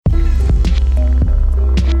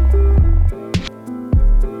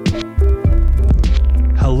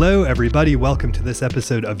Hello, everybody. Welcome to this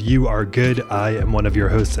episode of You Are Good. I am one of your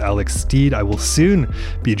hosts, Alex Steed. I will soon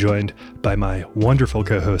be joined by my wonderful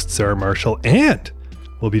co-host, Sarah Marshall, and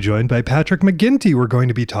we'll be joined by Patrick McGinty. We're going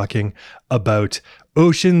to be talking about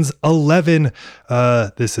Ocean's 11.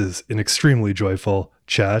 This is an extremely joyful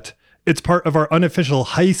chat. It's part of our unofficial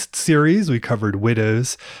heist series. We covered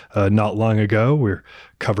Widows not long ago. We're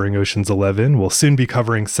covering Ocean's 11. We'll soon be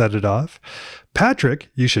covering Set It Off. Patrick,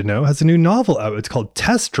 you should know, has a new novel out. It's called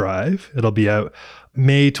Test Drive. It'll be out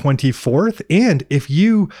May 24th. And if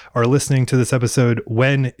you are listening to this episode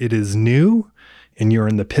when it is new and you're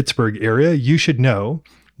in the Pittsburgh area, you should know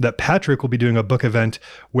that Patrick will be doing a book event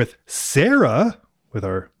with Sarah, with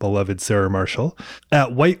our beloved Sarah Marshall,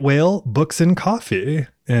 at White Whale Books and Coffee.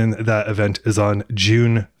 And that event is on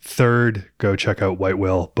June 3rd. Go check out White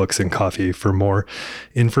Whale Books and Coffee for more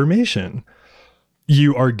information.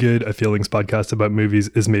 You Are Good, a feelings podcast about movies,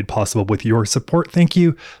 is made possible with your support. Thank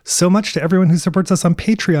you so much to everyone who supports us on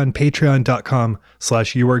Patreon,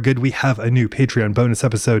 patreon.com/youaregood. We have a new Patreon bonus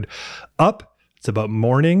episode up. It's about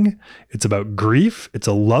mourning. It's about grief. It's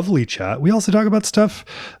a lovely chat. We also talk about stuff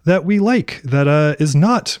that we like that is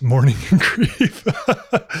not mourning and grief.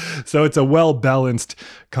 So it's a well-balanced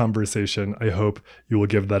conversation. I hope you will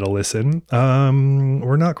give that a listen.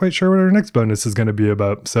 We're not quite sure what our next bonus is going to be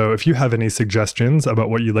about. So if you have any suggestions about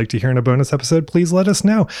what you'd like to hear in a bonus episode, please let us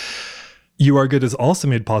know. You Are Good is also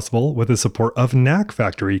made possible with the support of Knack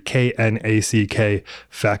Factory, Knack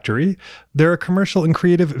Factory. They're a commercial and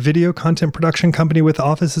creative video content production company with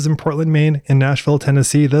offices in Portland, Maine, and Nashville,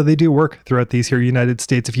 Tennessee, though they do work throughout these here United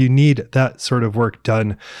States. If you need that sort of work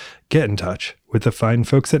done, get in touch with the fine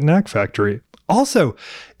folks at Knack Factory. Also,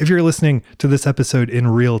 if you're listening to this episode in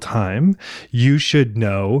real time, you should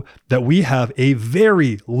know that we have a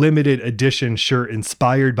very limited edition shirt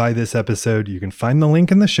inspired by this episode. You can find the link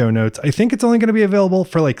in the show notes. I think it's only going to be available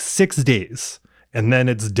for like 6 days, and then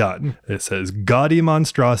it's done. It says Gaudy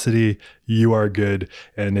Monstrosity, You Are Good,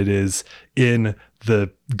 and it is in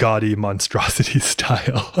the gaudy monstrosity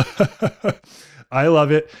style. I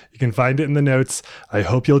love it. You can find it in the notes. I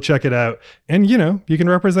hope you'll check it out. And, you know, you can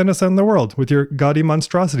represent us out in the world with your gaudy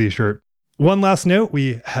monstrosity shirt. One last note,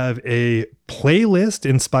 we have a playlist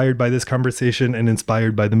inspired by this conversation and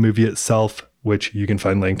inspired by the movie itself, which you can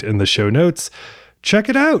find linked in the show notes. Check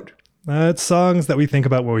it out. It's songs that we think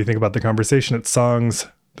about when we think about the conversation. It's songs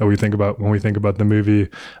that we think about when we think about the movie.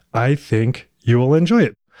 I think you will enjoy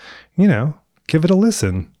it. You know, give it a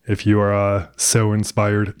listen if you are so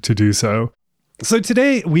inspired to do so. So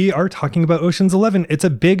today we are talking about Ocean's 11. It's a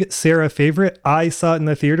big Sarah favorite. I saw it in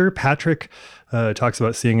the theater. Patrick talks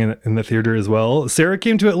about seeing it in the theater as well. Sarah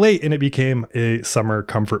came to it late and it became a summer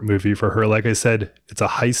comfort movie for her. Like I said, it's a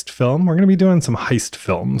heist film. We're going to be doing some heist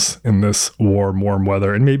films in this warm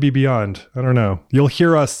weather and maybe beyond. I don't know. You'll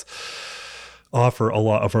hear us offer a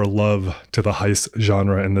lot of our love to the heist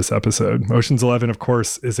genre in this episode. Ocean's 11, of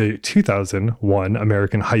course, is a 2001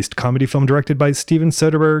 American heist comedy film directed by Steven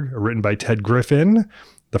Soderbergh, written by Ted Griffin,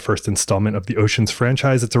 the first installment of the Ocean's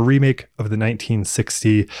franchise. It's a remake of the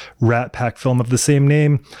 1960 Rat Pack film of the same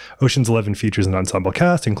name. Ocean's 11 features an ensemble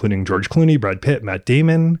cast, including George Clooney, Brad Pitt, Matt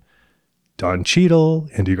Damon, Don Cheadle,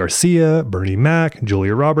 Andy Garcia, Bernie Mac,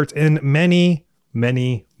 Julia Roberts, and many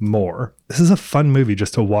more. This is a fun movie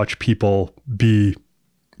just to watch people be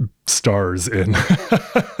stars in.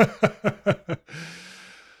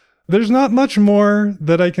 There's not much more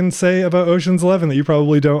that I can say about Ocean's 11 that you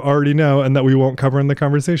probably don't already know and that we won't cover in the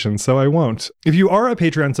conversation, so I won't. If you are a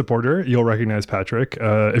Patreon supporter, you'll recognize Patrick,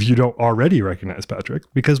 if you don't already recognize Patrick,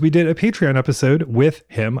 because we did a Patreon episode with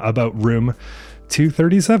him about Room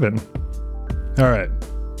 237. All right,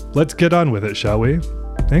 let's get on with it, shall we?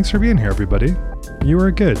 Thanks for being here, everybody. You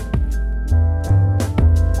Are Good.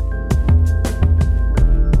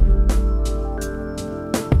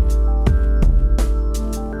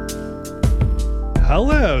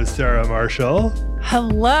 Hello, Sarah Marshall.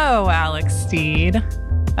 Hello, Alex Steed.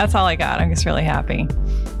 That's all I got. I'm just really happy.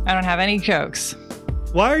 I don't have any jokes.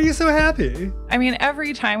 Why are you so happy? I mean,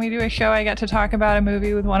 every time we do a show, I get to talk about a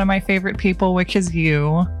movie with one of my favorite people, which is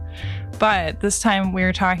you. But this time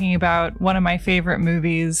we're talking about one of my favorite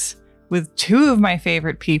movies with two of my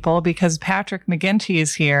favorite people because Patrick McGinty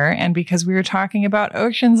is here and because we were talking about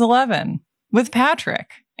Ocean's 11 with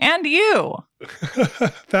Patrick and you.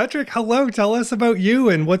 Patrick, hello. Tell us about you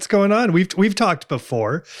and what's going on. We've talked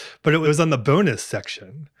before, but it was on the bonus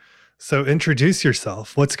section. So introduce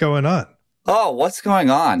yourself. What's going on? Oh, what's going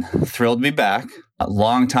on? Thrilled to be back. A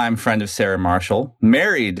longtime friend of Sarah Marshall.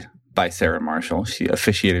 Married by Sarah Marshall. She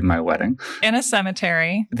officiated my wedding. In a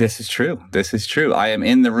cemetery. This is true. This is true. I am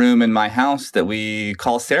in the room in my house that we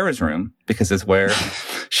call Sarah's room because it's where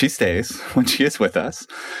she stays when she is with us.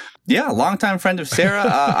 Yeah, longtime friend of Sarah.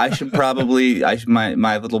 I should probably,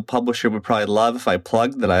 my little publisher would probably love if I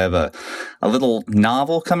plugged that I have a little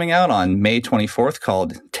novel coming out on May 24th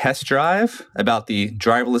called Test Drive about the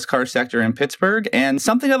driverless car sector in Pittsburgh, and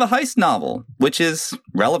something of a heist novel, which is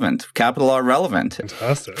relevant, capital R relevant.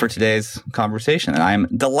 Fantastic. For today's conversation. And I'm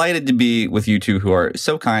delighted to be with you two who are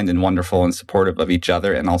so kind and wonderful and supportive of each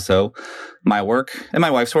other and also my work and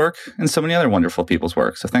my wife's work and so many other wonderful people's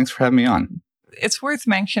work. So thanks for having me on. It's worth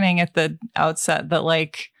mentioning at the outset that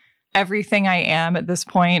like everything I am at this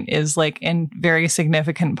point is like in very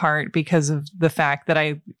significant part because of the fact that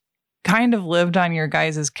I kind of lived on your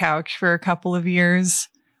guys' couch for a couple of years.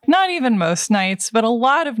 Not even most nights, but a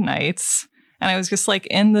lot of nights. And I was just like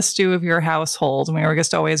in the stew of your household, and we were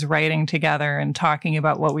just always writing together and talking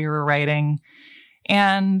about what we were writing.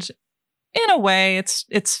 And in a way,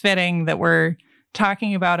 it's fitting that we're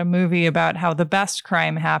talking about a movie about how the best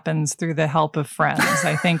crime happens through the help of friends.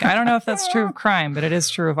 I think, I don't know if that's true of crime, but it is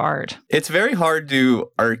true of art. It's very hard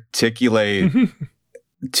to articulate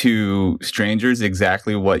to strangers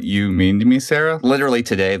exactly what you mean to me, Sarah. Literally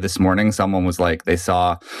today, this morning, someone was like, they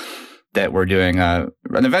saw that we're doing an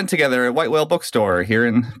event together at White Whale Bookstore here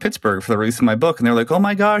in Pittsburgh for the release of my book. And they're like, oh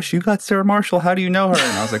my gosh, you got Sarah Marshall. How do you know her?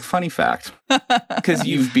 And I was like, funny fact. Because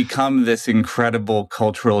you've become this incredible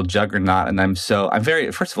cultural juggernaut. And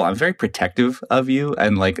first of all, I'm very protective of you.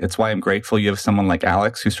 And like, it's why I'm grateful you have someone like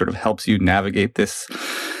Alex who sort of helps you navigate this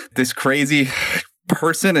crazy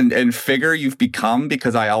person and figure you've become,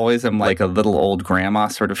 because I always am like a little old grandma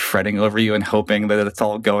sort of fretting over you and hoping that it's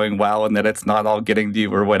all going well and that it's not all getting to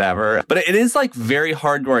you or whatever. But it is like very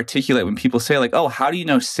hard to articulate when people say like, oh, how do you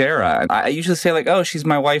know Sarah? I usually say like, oh, she's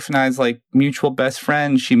my wife and I's like mutual best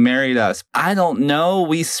friend. She married us. I don't know.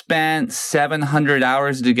 We spent 700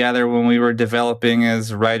 hours together when we were developing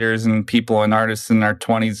as writers and people and artists in our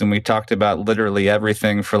 20s. And we talked about literally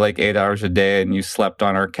everything for like 8 hours a day. And you slept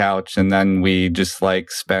on our couch. And then we just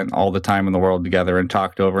like spent all the time in the world together and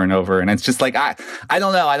talked over and over. And it's just like, I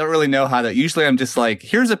don't know. I don't really know how to, usually I'm just like,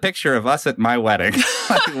 here's a picture of us at my wedding.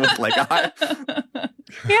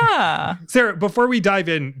 Yeah. Sarah, before we dive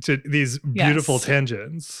into these beautiful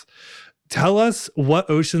tangents, tell us what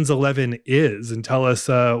Ocean's 11 is and tell us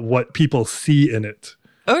what people see in it.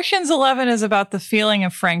 Ocean's 11 is about the feeling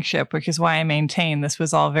of friendship, which is why I maintain this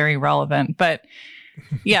was all very relevant. But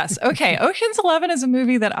yes. Okay. Ocean's 11 is a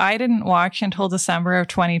movie that I didn't watch until December of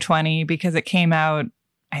 2020 because it came out,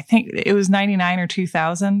 I think it was 99 or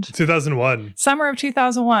 2000. 2001. Summer of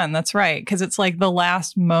 2001. That's right. Because it's like the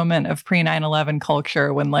last moment of pre 9/11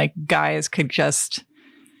 culture when like guys could just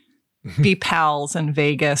be pals in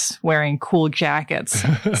Vegas wearing cool jackets.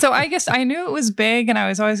 So I guess I knew it was big and I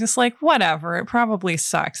was always just like, whatever. It probably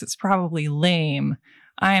sucks. It's probably lame.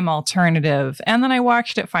 I'm alternative. And then I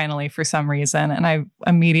watched it finally for some reason, and I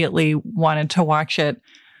immediately wanted to watch it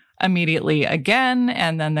immediately again,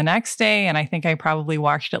 and then the next day, and I think I probably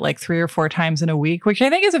watched it like 3 or 4 times in a week, which I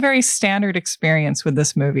think is a very standard experience with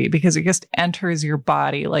this movie because it just enters your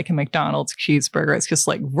body like a McDonald's cheeseburger. It's just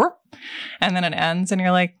like, whoop, and then it ends, and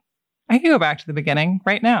you're like, I can go back to the beginning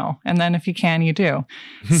right now. And then if you can, you do.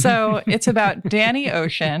 So it's about Danny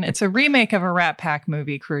Ocean. It's a remake of a Rat Pack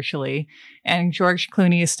movie, crucially. And George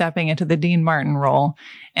Clooney is stepping into the Dean Martin role.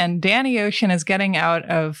 And Danny Ocean is getting out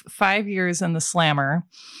of 5 years in the slammer.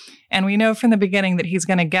 And we know from the beginning that he's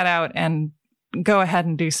going to get out and go ahead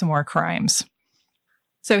and do some more crimes.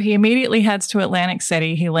 So he immediately heads to Atlantic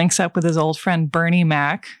City. He links up with his old friend Bernie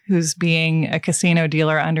Mac, who's being a casino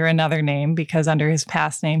dealer under another name because under his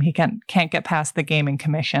past name, he can't get past the gaming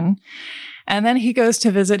commission. And then he goes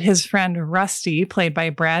to visit his friend Rusty, played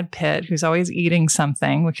by Brad Pitt, who's always eating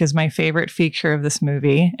something, which is my favorite feature of this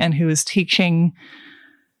movie, and who is teaching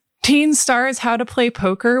teen stars how to play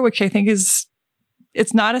poker, which I think it's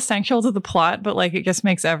not essential to the plot, but like it just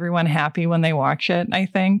makes everyone happy when they watch it, I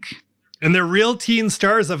think. And they're real teen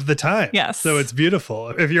stars of the time. Yes. So it's beautiful.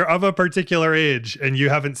 If you're of a particular age and you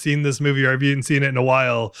haven't seen this movie or haven't seen it in a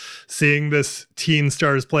while, seeing this teen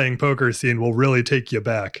stars playing poker scene will really take you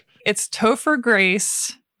back. It's Topher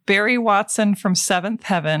Grace, Barry Watson from Seventh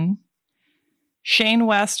Heaven, Shane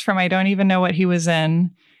West from I Don't Even Know What He Was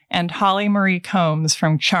In, and Holly Marie Combs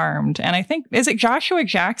from Charmed. And I think, is it Joshua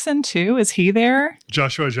Jackson too? Is he there?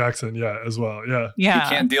 Joshua Jackson, yeah, as well. Yeah. Yeah.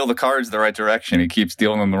 He can't deal the cards the right direction. He keeps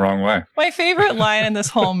dealing them the wrong way. My favorite line in this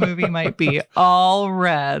whole movie might be all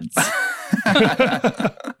reds.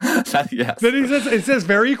 Yes. Then it says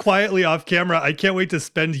very quietly off camera, I can't wait to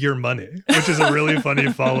spend your money, which is a really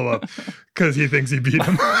funny follow-up because he thinks he beat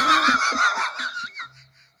him.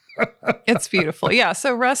 It's beautiful. Yeah.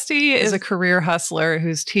 So Rusty is a career hustler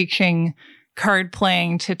who's teaching card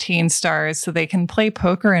playing to teen stars so they can play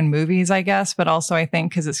poker in movies, I guess, but also I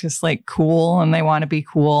think because it's just like cool and they want to be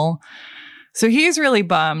cool. So he's really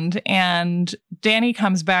bummed. And Danny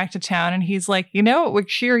comes back to town and he's like, you know what would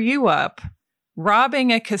cheer you up?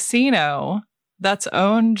 Robbing a casino that's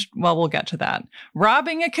owned. Well, we'll get to that.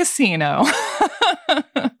 Robbing a casino.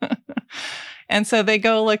 And so they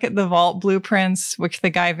go look at the vault blueprints, which the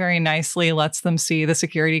guy very nicely lets them see. The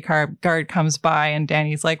security guard comes by and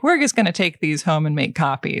Danny's like, we're just going to take these home and make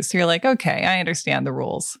copies. So you're like, okay, I understand the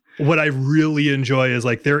rules. What I really enjoy is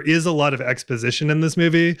like there is a lot of exposition in this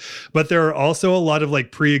movie, but there are also a lot of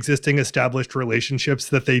like pre-existing established relationships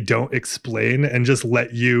that they don't explain and just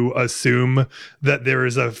let you assume that there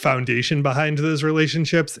is a foundation behind those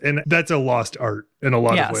relationships. And that's a lost art in a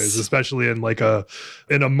lot of ways, especially in like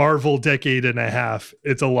in a Marvel decade and a half.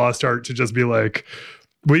 It's a lost art to just be like,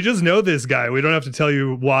 we just know this guy. We don't have to tell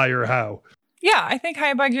you why or how. Yeah, I think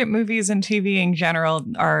high budget movies and TV in general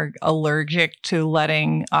are allergic to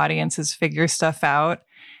letting audiences figure stuff out.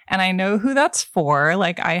 And I know who that's for.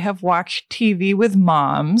 Like, I have watched TV with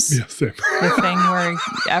moms. Yeah, same. The thing where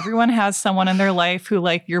everyone has someone in their life who,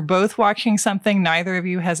 like, you're both watching something neither of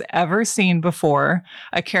you has ever seen before.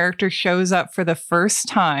 A character shows up for the first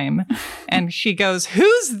time and she goes,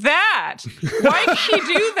 who's that? Why did she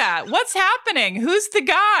do that? What's happening? Who's the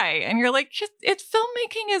guy? And you're like, just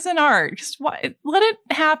filmmaking is an art. Just let it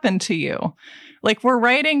happen to you. Like, we're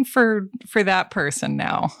writing for that person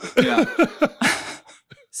now. Yeah.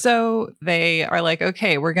 So they are like,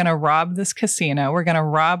 okay, we're going to rob this casino. We're going to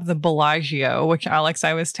rob the Bellagio, which, Alex,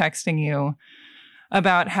 I was texting you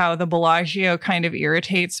about how the Bellagio kind of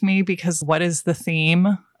irritates me because what is the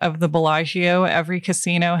theme of the Bellagio? Every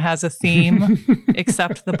casino has a theme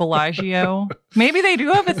except the Bellagio. Maybe they do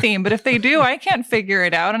have a theme, but if they do, I can't figure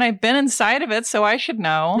it out. And I've been inside of it, so I should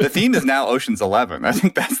know. The theme is now Ocean's 11. I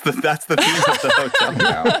think that's the theme of the hotel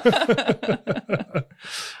now.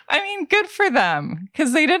 I mean, good for them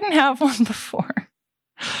because they didn't have one before.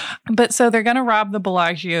 But so they're going to rob the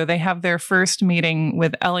Bellagio. They have their first meeting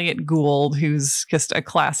with Elliot Gould, who's just a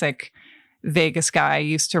classic Vegas guy,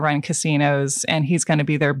 used to run casinos, and he's going to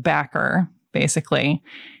be their backer, basically.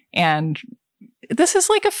 And this is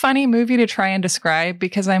like a funny movie to try and describe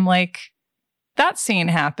because I'm like, that scene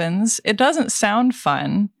happens. It doesn't sound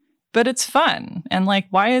fun, but it's fun. And like,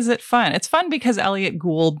 why is it fun? It's fun because Elliot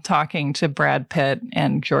Gould talking to Brad Pitt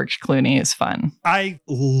and George Clooney is fun. I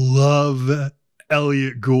love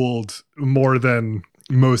Elliot Gould more than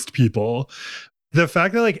most people. The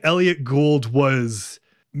fact that like Elliot Gould was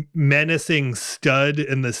menacing stud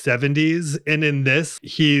in the 70s, and in this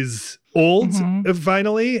he's old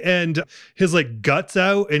finally, and his like guts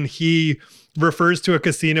out, and he refers to a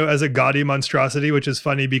casino as a gaudy monstrosity, which is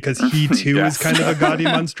funny because he too is kind of a gaudy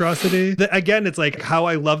monstrosity. Again, it's like how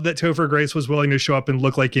I love that Topher Grace was willing to show up and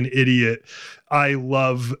look like an idiot. I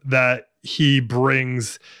love that he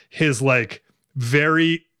brings his like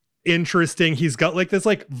very interesting, he's got like this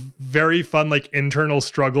like very fun like internal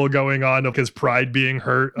struggle going on of his pride being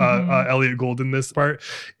hurt, Elliot Gould in this part,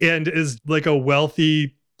 and is like a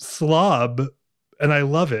wealthy slob, and I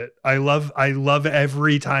love it. I love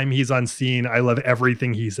every time he's on scene. I love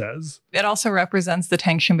everything he says. It also represents the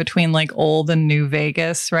tension between like old and new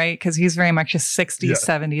Vegas, right? Because he's very much a 60s,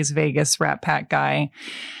 70s Vegas Rat Pack guy.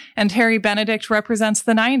 And Terry Benedict represents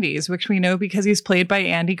the 90s, which we know because he's played by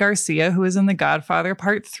Andy Garcia, who is in The Godfather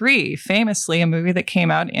Part 3, famously a movie that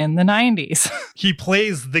came out in the 90s. He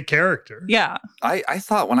plays the character. Yeah. I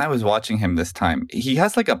thought when I was watching him this time, he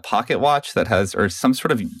has like a pocket watch that has, or some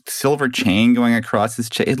sort of silver chain going across his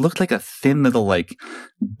chest. It looked like a thin little like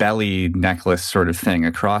belly necklace sort of thing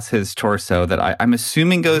across his torso that I'm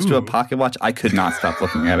assuming goes to a pocket watch. I could not stop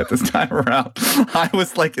looking at it this time around. I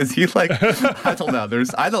was like, is he like, I don't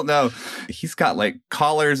know. He's got like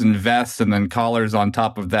collars and vests and then collars on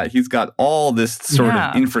top of that. He's got all this sort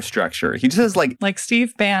of infrastructure. He just has like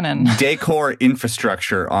Steve Bannon decor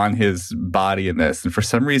infrastructure on his body in this. And for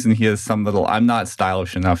some reason, he has some little, I'm not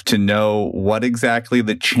stylish enough to know what exactly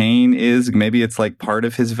the chain is. Maybe it's like part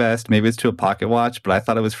of his vest. Maybe it's to a pocket watch, but I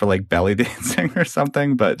thought it was for like belly dancing or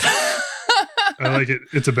something. But I like it.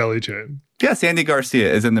 It's a belly chain. Yes, Andy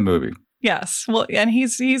Garcia is in the movie. Yes. Well, and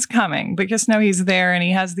he's coming, but just know he's there and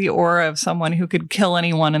he has the aura of someone who could kill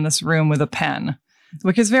anyone in this room with a pen,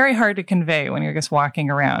 which is very hard to convey when you're just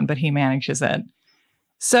walking around, but he manages it.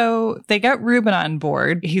 So they get Ruben on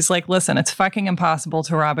board. He's like, listen, it's fucking impossible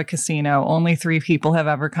to rob a casino. Only 3 people have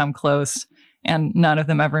ever come close, and none of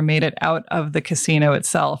them ever made it out of the casino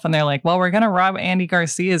itself. And they're like, well, we're going to rob Andy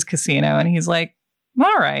Garcia's casino. And he's like,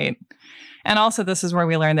 all right. And also, this is where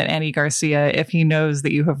we learn that Andy Garcia, if he knows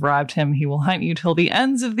that you have robbed him, he will hunt you till the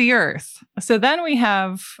ends of the earth. So then we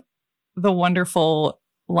have the wonderful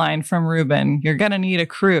line from Ruben, you're going to need a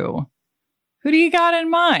crew. Who do you got in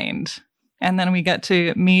mind? And then we get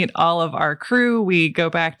to meet all of our crew. We go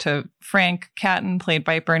back to Frank Catton, played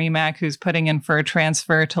by Bernie Mac, who's putting in for a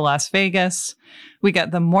transfer to Las Vegas. We get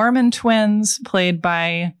the Mormon twins, played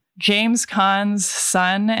by James Caan's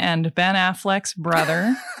son and Ben Affleck's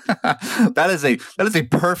brother. That is a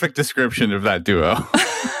perfect description of that duo.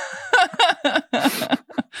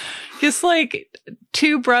 Just like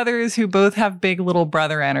 2 brothers who both have big little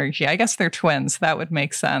brother energy. I guess they're twins. That would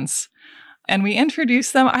make sense. And we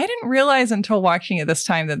introduce them. I didn't realize until watching it this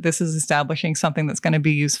time that this is establishing something that's going to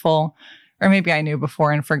be useful. Or maybe I knew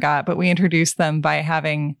before and forgot. But we introduced them by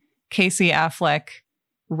having Casey Affleck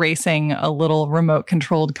racing a little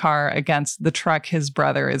remote-controlled car against the truck his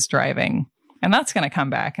brother is driving. And that's going to come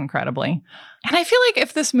back incredibly. And I feel like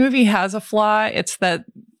if this movie has a flaw, it's that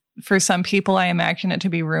for some people, I imagine it to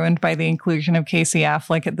be ruined by the inclusion of Casey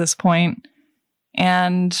Affleck at this point.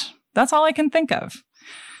 And that's all I can think of.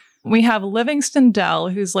 We have Livingston Dell,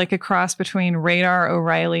 who's like a cross between Radar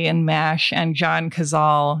O'Reilly and MASH, and John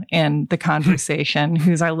Cazale in The Conversation,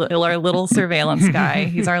 who's our little surveillance guy.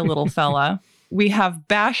 He's our little fella. We have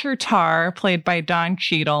Basher Tarr, played by Don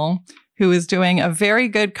Cheadle, who is doing a very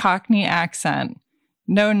good Cockney accent.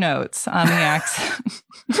 No notes on the accent.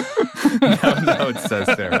 No notes, says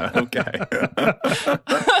Sarah. Okay.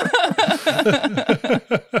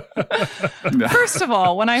 First of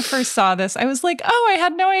all, when I first saw this, I was like, oh, I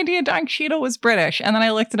had no idea Don Cheadle was British. And then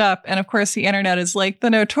I looked it up. And of course, the internet is like, the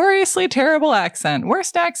notoriously terrible accent.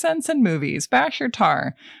 Worst accents in movies. Basher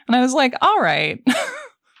Tarr. And I was like, all right.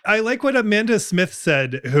 I like what Amanda Smith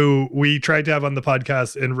said, who we tried to have on the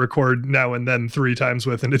podcast and record now and then 3 times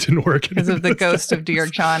with, and it didn't work. Because of the ghost of Dear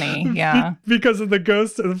Johnny. Yeah. Because of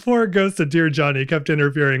the poor ghost of Dear Johnny kept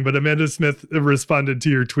interfering. But Amanda Smith responded to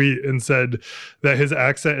your tweet and said that his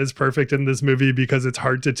accent is perfect in this movie because it's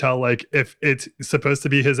hard to tell, like, if it's supposed to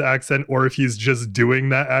be his accent or if he's just doing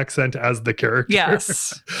that accent as the character.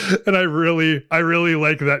 Yes. And I really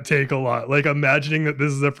like that take a lot. Like, imagining that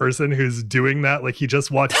this is a person who's doing that, like he just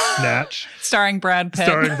watched Snatch, starring Brad Pitt,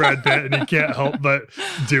 and he can't help but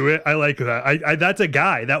do it. I like that. That's a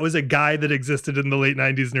guy. That was a guy that existed in the late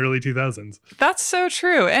 90s and early 2000s. That's so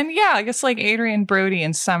true. And yeah, I guess like Adrian Brody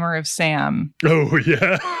in Summer of Sam. Oh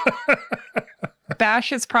yeah.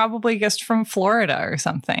 Bash is probably just from Florida or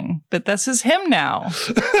something, but this is him now.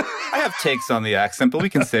 I have takes on the accent, but we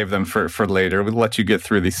can save them for later. We'll let you get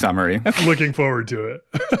through the summary. Okay. Looking forward to it.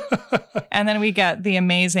 And then we get the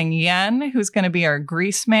amazing Yen, who's going to be our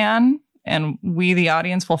grease man. And we, the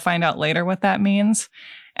audience, will find out later what that means.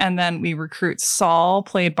 And then we recruit Saul,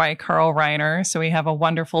 played by Carl Reiner. So we have a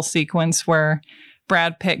wonderful sequence where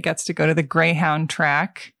Brad Pitt gets to go to the Greyhound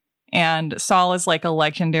track. And Saul is like a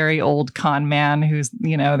legendary old con man who's,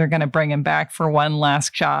 they're going to bring him back for one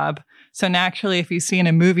last job. So naturally, if you've seen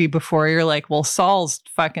a movie before, you're like, well, Saul's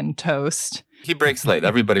fucking toast. He breaks late.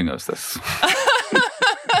 Everybody knows this.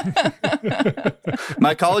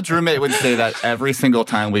 My college roommate would say that every single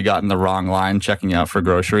time we got in the wrong line checking out for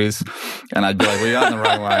groceries. And I'd be like, we got in the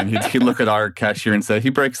wrong line. He'd look at our cashier and say, he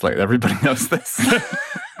breaks late. Everybody knows this.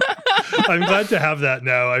 I'm glad to have that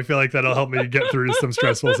now. I feel like that'll help me get through some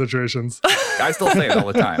stressful situations. I still say it all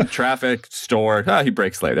the time. Traffic, store, he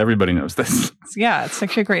breaks late. Everybody knows this. Yeah, it's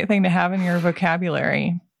such a great thing to have in your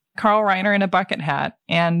vocabulary. Carl Reiner in a bucket hat.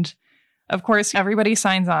 And of course, everybody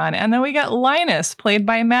signs on. And then we got Linus, played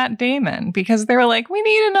by Matt Damon, because they were like, we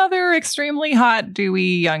need another extremely hot, dewy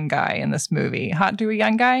young guy in this movie. Hot, dewy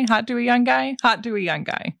young guy? Hot, dewy young guy? Hot, dewy young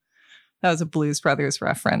guy. That was a Blues Brothers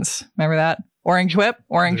reference. Remember that? Orange whip,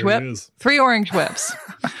 orange whip, 3 orange whips.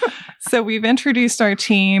 So we've introduced our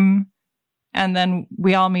team, and then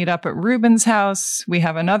we all meet up at Ruben's house. We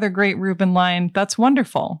have another great Ruben line. That's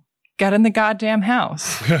wonderful. Get in the goddamn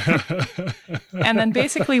house. And then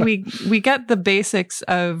basically we get the basics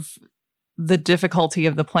of the difficulty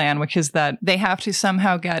of the plan, which is that they have to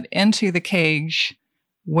somehow get into the cage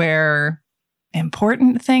where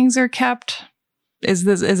important things are kept. Is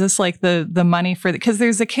this like the money for because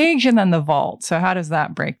there's a cage and then the vault. So how does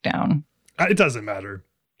that break down? It doesn't matter.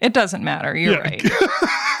 It doesn't matter. You're right.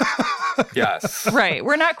 Yes. Right.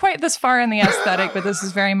 We're not quite this far in the aesthetic, but this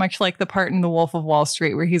is very much like the part in The Wolf of Wall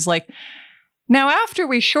Street where he's like, Now, after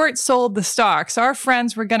we short sold the stocks, our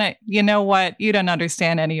friends were going to, you know what? You don't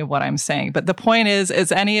understand any of what I'm saying. But the point is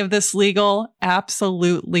any of this legal?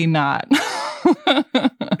 Absolutely not.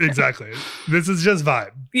 Exactly. This is just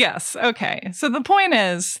vibe. Yes. Okay. So the point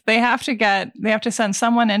is they have to send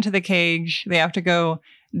someone into the cage. They have to go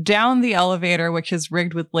down the elevator, which is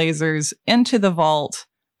rigged with lasers, into the vault,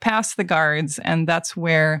 past the guards. And that's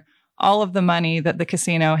where all of the money that the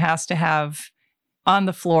casino has to have on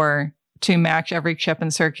the floor to match every chip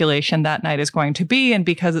in circulation that night is going to be. And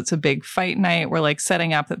because it's a big fight night, we're like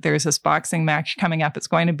setting up that there's this boxing match coming up. It's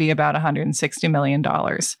going to be about $160 million.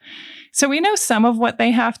 So we know some of what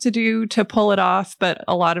they have to do to pull it off, but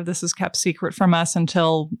a lot of this is kept secret from us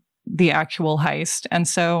until the actual heist. And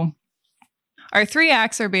so our 3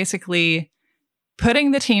 acts are basically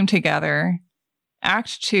putting the team together,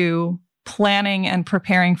 Act 2, planning and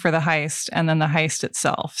preparing for the heist, and then the heist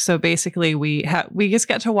itself. So basically we just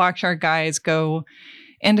get to watch our guys go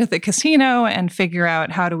into the casino and figure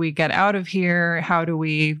out, how do we get out of here? How do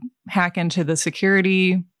we hack into the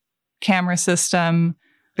security camera system?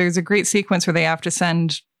 There's a great sequence where they have to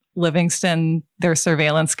send Livingston, their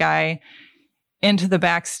surveillance guy, into the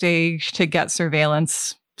backstage to get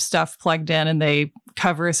surveillance stuff plugged in, and they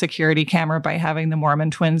cover a security camera by having the Mormon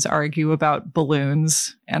twins argue about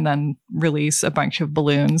balloons and then release a bunch of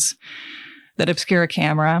balloons that obscure a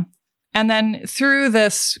camera. And then through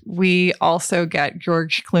this, we also get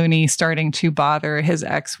George Clooney starting to bother his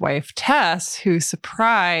ex-wife, Tess, who,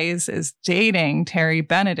 surprise, is dating Terry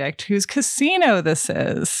Benedict, whose casino this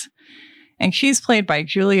is. And she's played by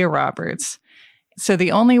Julia Roberts. So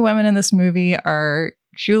the only women in this movie are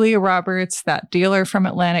Julia Roberts, that dealer from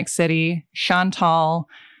Atlantic City, Chantal,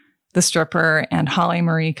 the stripper, and Holly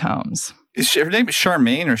Marie Combs. Is her name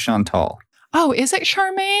Charmaine or Chantal? Oh, is it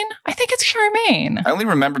Charmaine? I think it's Charmaine. I only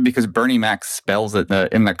remember because Bernie Mac spells it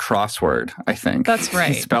in the crossword, I think. That's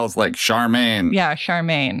right. He spells like Charmaine. Yeah,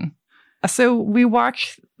 Charmaine. So we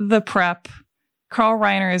watch the prep. Carl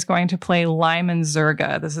Reiner is going to play Lyman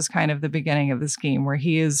Zerga. This is kind of the beginning of the scheme, where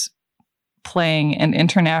he is playing an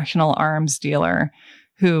international arms dealer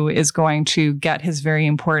who is going to get his very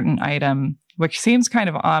important item, which seems kind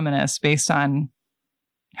of ominous based on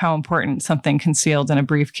how important something concealed in a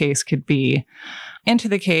briefcase could be, into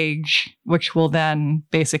the cage, which will then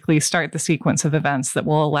basically start the sequence of events that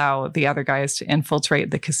will allow the other guys to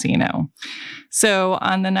infiltrate the casino. So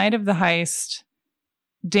on the night of the heist,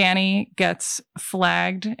 Danny gets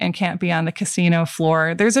flagged and can't be on the casino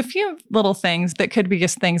floor. There's a few little things that could be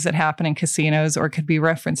just things that happen in casinos, or could be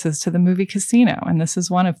references to the movie Casino, and this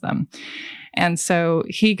is one of them. And so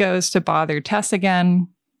he goes to bother Tess again.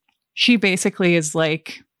 She basically is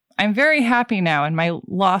like, I'm very happy now in my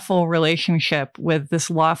lawful relationship with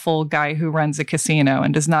this lawful guy who runs a casino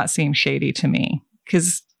and does not seem shady to me,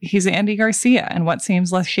 because he's Andy Garcia, and what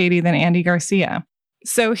seems less shady than Andy Garcia?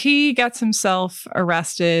 So he gets himself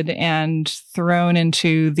arrested and thrown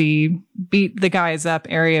into the beat the guys up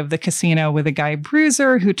area of the casino with a guy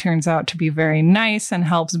Bruiser, who turns out to be very nice and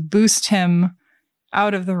helps boost him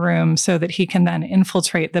out of the room so that he can then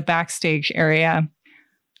infiltrate the backstage area.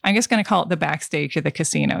 I'm just going to call it the backstage of the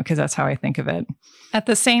casino because that's how I think of it. At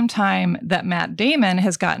the same time that Matt Damon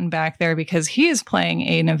has gotten back there because he is playing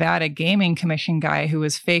a Nevada Gaming Commission guy who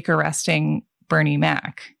was fake arresting Bernie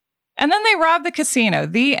Mac. And then they rob the casino.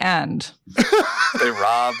 The end. They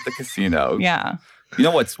rob the casino. Yeah. You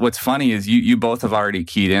know what's funny is you both have already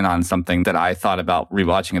keyed in on something that I thought about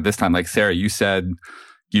rewatching it this time. Like, Sarah, you said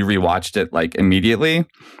you rewatched it like immediately.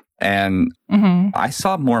 And I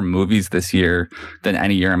saw more movies this year than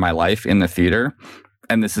any year in my life in the theater.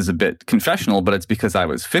 And this is a bit confessional, but it's because I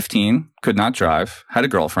was 15, could not drive, had a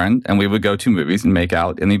girlfriend, and we would go to movies and make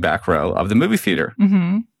out in the back row of the movie theater.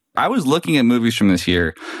 I was looking at movies from this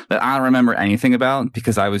year that I don't remember anything about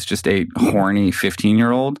because I was just a horny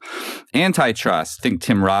 15-year-old. Antitrust. I think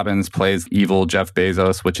Tim Robbins plays evil Jeff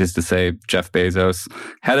Bezos, which is to say Jeff Bezos.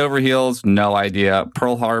 Head Over Heels, no idea.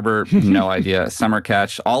 Pearl Harbor, no idea. Summer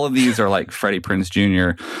Catch. All of these are like Freddie Prinze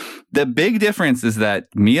Jr. The big difference is that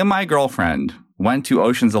me and my girlfriend went to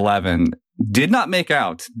Ocean's 11, did not make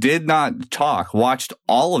out, did not talk, watched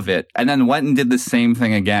all of it, and then went and did the same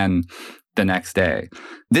thing again the next day.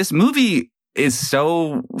 This movie is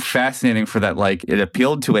so fascinating for that. Like, it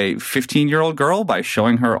appealed to a 15-year-old girl by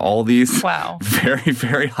showing her all these very,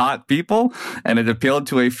 very hot people. And it appealed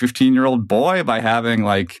to a 15-year-old boy by having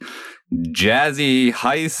like jazzy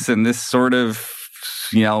heists and this sort of,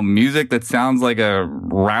 you know, music that sounds like a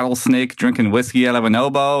rattlesnake drinking whiskey out of an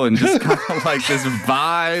oboe, and just kind of like this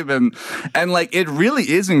vibe. And like, it really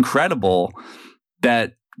is incredible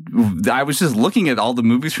that I was just looking at all the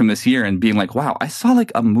movies from this year and being like, wow, I saw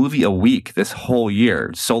like a movie a week this whole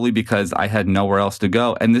year solely because I had nowhere else to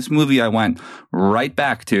go. And this movie I went right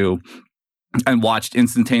back to and watched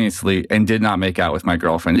instantaneously and did not make out with my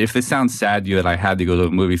girlfriend. If this sounds sad to you that I had to go to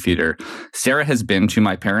a movie theater, Sarah has been to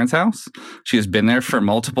my parents' house. She has been there for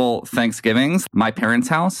multiple Thanksgivings. My parents'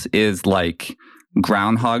 house is like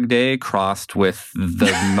Groundhog Day crossed with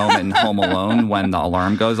the moment in Home Alone when the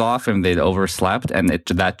alarm goes off and they'd overslept, and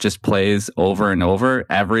that just plays over and over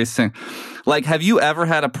every single. Like, have you ever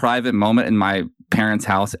had a private moment in my parents'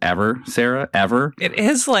 house ever, Sarah? Ever? It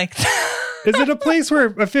is like that. Is it a place where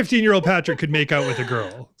a 15-year-old Patrick could make out with a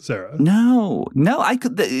girl, Sarah? No. I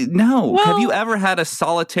could. No. Well, have you ever had a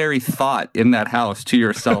solitary thought in that house to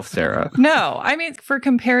yourself, Sarah? No. I mean, for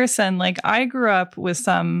comparison, like I grew up with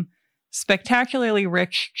some spectacularly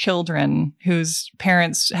rich children whose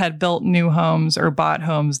parents had built new homes or bought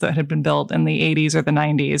homes that had been built in the 80s or the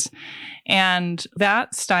 90s. And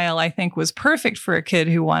that style, I think, was perfect for a kid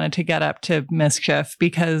who wanted to get up to mischief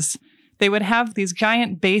because they would have these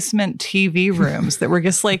giant basement TV rooms that were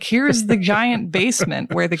just like, here's the giant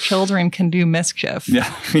basement where the children can do mischief.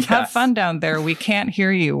 Yeah. Yes. Have fun down there. We can't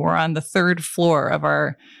hear you. We're on the 3rd floor of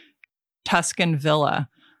our Tuscan villa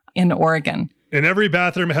in Oregon. And every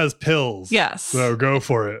bathroom has pills. Yes. So go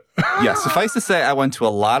for it. Yeah. Suffice to say, I went to a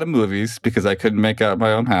lot of movies because I couldn't make out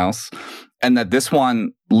my own house. And that this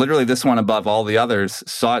one, literally this one above all the others,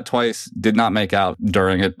 saw it twice, did not make out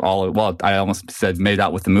during it all. Well, I almost said made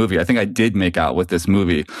out with the movie. I think I did make out with this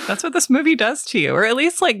movie. That's what this movie does to you. Or at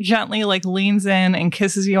least like gently like leans in and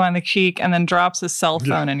kisses you on the cheek and then drops his cell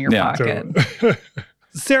phone in your pocket. Totally.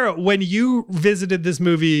 Sarah, when you visited this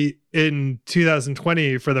movie in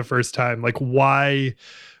 2020 for the first time, like why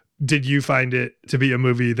did you find it to be a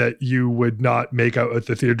movie that you would not make out at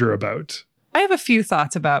the theater about? I have a few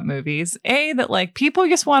thoughts about movies. A, that like people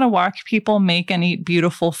just want to watch people make and eat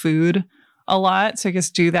beautiful food a lot. So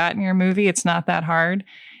just do that in your movie. It's not that hard.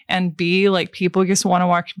 And B, like people just want to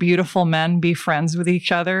watch beautiful men be friends with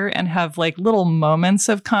each other and have like little moments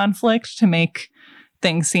of conflict to make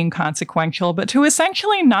things seem consequential, but to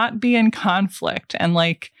essentially not be in conflict and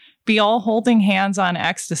like be all holding hands on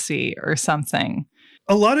ecstasy or something.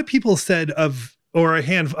 A lot of people said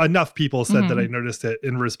enough people said that I noticed it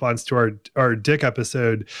in response to our Dick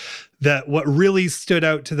episode, that what really stood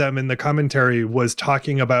out to them in the commentary was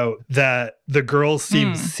talking about that the girls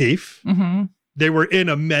seemed safe. Mm-hmm. They were in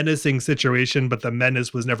a menacing situation, but the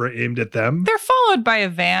menace was never aimed at them. They're followed by a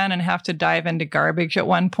van and have to dive into garbage at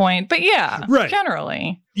one point. But yeah, right.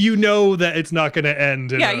 Generally. You know that it's not going to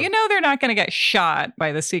end. You know they're not going to get shot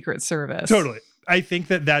by the Secret Service. Totally. I think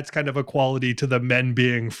that that's kind of a quality to the men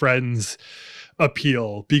being friends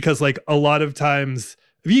appeal, because like a lot of times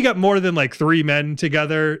if you got more than like 3 men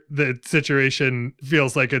together, the situation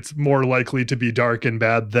feels like it's more likely to be dark and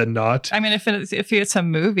bad than not. I mean, if it's a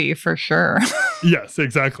movie, for sure. Yes,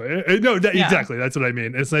 exactly. No, exactly. That's what I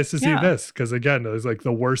mean. It's nice to see this because, again, it's like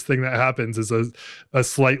the worst thing that happens is a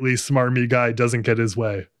slightly smarmy guy doesn't get his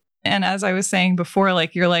way. And as I was saying before,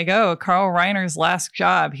 like you're like, oh, Carl Reiner's last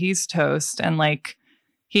job, he's toast. And like,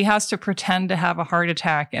 he has to pretend to have a heart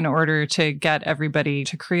attack in order to get everybody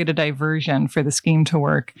to create a diversion for the scheme to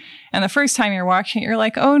work. And the first time you're watching it, you're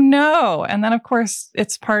like, oh no. And then, of course,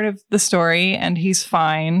 it's part of the story and he's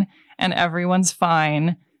fine and everyone's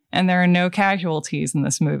fine. And there are no casualties in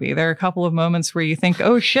this movie. There are a couple of moments where you think,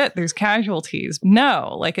 oh shit, there's casualties.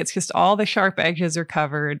 No, like it's just all the sharp edges are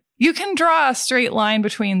covered. You can draw a straight line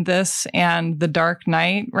between this and The Dark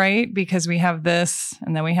Knight, right? Because we have this,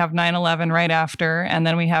 and then we have 9/11 right after, and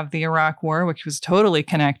then we have the Iraq War, which was totally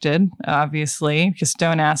connected, obviously. Just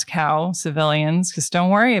don't ask how, civilians. Just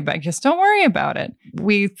don't worry about it.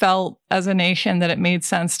 We felt as a nation that it made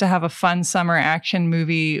sense to have a fun summer action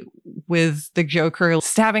movie with the Joker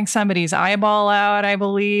stabbing somebody's eyeball out, I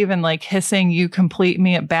believe, and like hissing, "You complete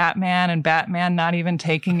me" at Batman, and Batman not even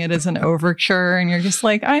taking it as an overture. And you're just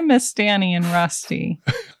like, I miss Danny and Rusty.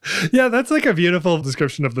 Yeah, that's like a beautiful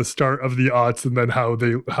description of the start of the aughts and then how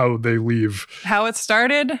they leave. How it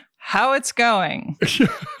started, how it's going.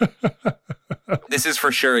 This is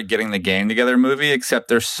for sure a getting the gang together movie, except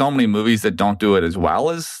there's so many movies that don't do it as well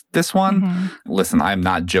as this one. Mm-hmm. Listen, I'm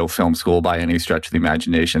not Joe Film School by any stretch of the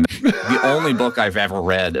imagination. The only book I've ever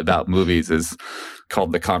read about movies is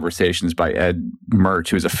called The Conversations by Ed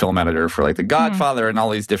Murch, who's a film editor for like The Godfather and all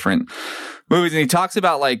these different movies. And he talks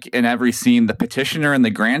about like in every scene, the petitioner and the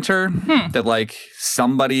grantor, that like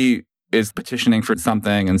somebody is petitioning for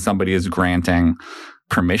something and somebody is granting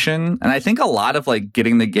permission. And I think a lot of like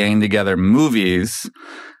getting the gang together movies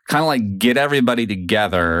kind of like get everybody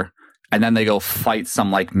together And then they go fight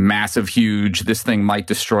some like massive, huge, this thing might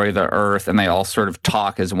destroy the earth. And they all sort of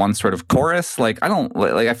talk as one sort of chorus. Like, I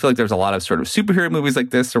feel like there's a lot of sort of superhero movies like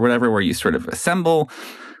this or whatever, where you sort of assemble.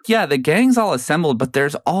 Yeah, the gang's all assembled, but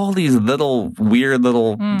there's all these weird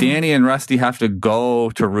little Danny and Rusty have to go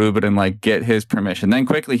to Ruben and like get his permission. Then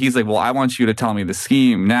quickly he's like, well, I want you to tell me the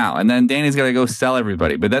scheme now. And then Danny's got to go sell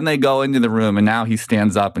everybody. But then they go into the room and now he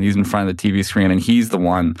stands up and he's in front of the TV screen and he's the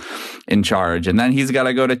one in charge. And then he's got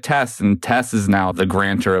to go to Tess, and Tess is now the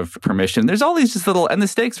grantor of permission. There's all these just little, and the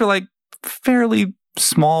stakes are like fairly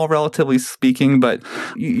small, relatively speaking, but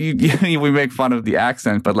we make fun of the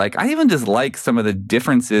accent. But like, I even just like some of the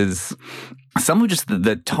differences, some of just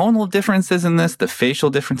the tonal differences in this, the facial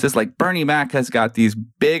differences. Like Bernie Mac has got these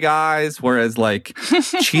big eyes, whereas like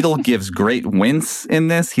Cheadle gives great wince in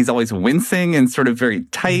this. He's always wincing and sort of very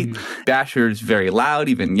tight. Basher's very loud.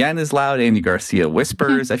 Even Yen is loud. Andy Garcia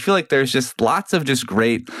whispers. I feel like there's just lots of just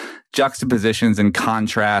great juxtapositions and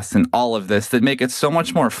contrasts and all of this that make it so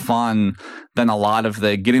much more fun than a lot of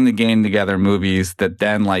the getting the gang together movies that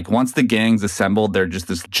then, like, once the gang's assembled, they're just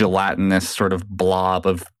this gelatinous sort of blob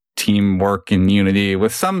of teamwork and unity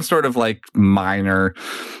with some sort of like minor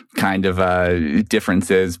kind of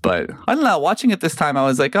differences. But I don't know, watching it this time, I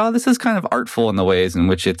was like, oh, this is kind of artful in the ways in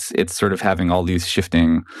which it's sort of having all these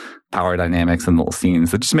shifting power dynamics and little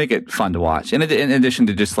scenes that just make it fun to watch. In addition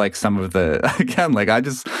to just like some of the, again, like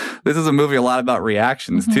this is a movie a lot about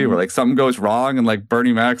reactions too, where like something goes wrong and like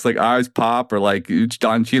Bernie Mac's like eyes pop, or like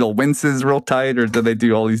Don Cheadle winces real tight, or do they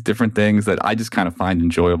do all these different things that I just kind of find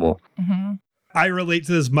enjoyable. I relate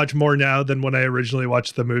to this much more now than when I originally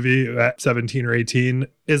watched the movie at 17 or 18,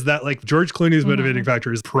 is that like George Clooney's motivating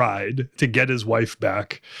factor is pride to get his wife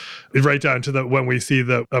back. Right down to when we see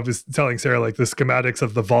I was telling Sarah, like the schematics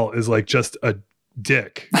of the vault is like just a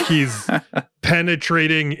dick. He's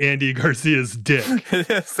penetrating Andy Garcia's dick. It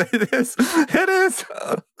is. It is.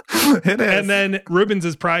 And then Rubens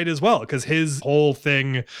is pride as well, because his whole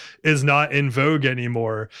thing is not in vogue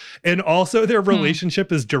anymore. And also their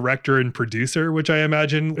relationship as director and producer, which I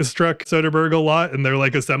imagine has struck Soderbergh a lot. And they're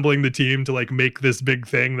like assembling the team to like make this big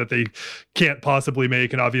thing that they can't possibly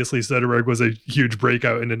make. And obviously Soderbergh was a huge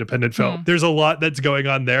breakout in independent film. There's a lot that's going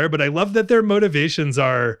on there, but I love that their motivations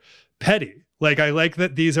are petty. Like, I like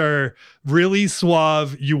that these are really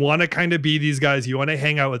suave. You want to kind of be these guys. You want to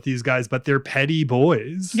hang out with these guys, but they're petty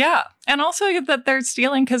boys. Yeah. And also that they're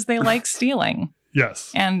stealing because they like stealing.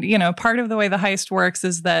 Yes. And, part of the way the heist works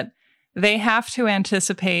is that they have to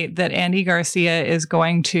anticipate that Andy Garcia is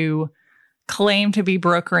going to claim to be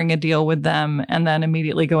brokering a deal with them and then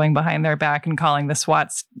immediately going behind their back and calling the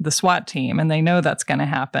SWAT team. And they know that's going to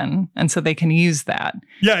happen. And so they can use that.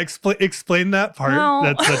 Yeah. Explain that part. Well,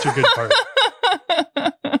 that's such a good part.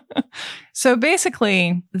 So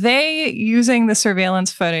basically, they using the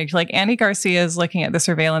surveillance footage, like Andy Garcia is looking at the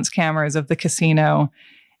surveillance cameras of the casino,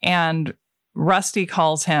 and Rusty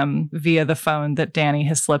calls him via the phone that Danny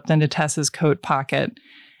has slipped into Tess's coat pocket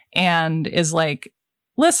and is like,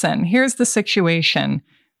 listen, here's the situation.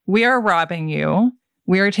 We are robbing you.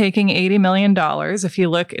 We are taking $80 million. If you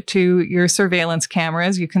look to your surveillance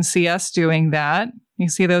cameras, you can see us doing that. You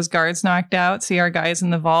see those guards knocked out, see our guys in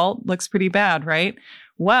the vault. Looks pretty bad, right?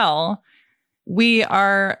 Well, we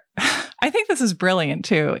are, I think this is brilliant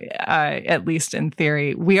too, at least in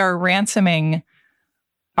theory. We are ransoming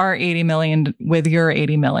our 80 million with your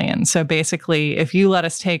 80 million. So basically, if you let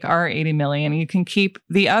us take our 80 million, you can keep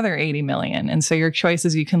the other 80 million. And so your choice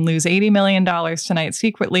is you can lose $80 million tonight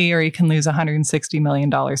secretly, or you can lose $160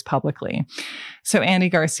 million publicly. So Andy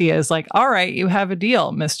Garcia is like, all right, you have a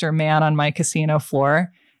deal, Mr. Man on my casino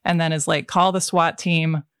floor. And then is like, call the SWAT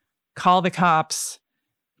team, call the cops.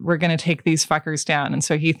 We're going to take these fuckers down. And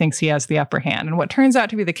so he thinks he has the upper hand. And what turns out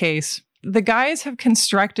to be the case, the guys have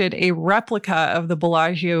constructed a replica of the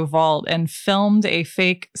Bellagio vault and filmed a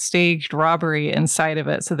fake staged robbery inside of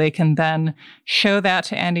it so they can then show that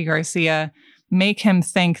to Andy Garcia, make him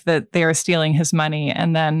think that they are stealing his money,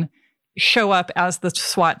 and then show up as the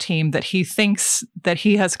SWAT team that he thinks that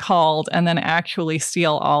he has called, and then actually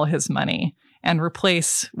steal all his money and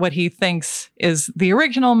replace what he thinks is the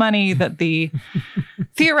original money that the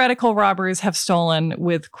theoretical robbers have stolen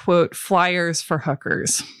with, quote, flyers for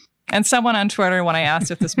hookers. And someone on Twitter, when I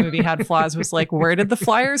asked if this movie had flaws, was like, where did the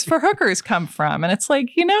flyers for hookers come from? And it's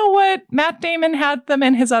like, you know what? Matt Damon had them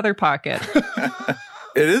in his other pocket.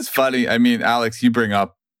 It is funny. I mean, Alex, you bring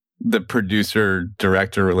up the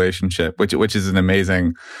producer-director relationship, which is an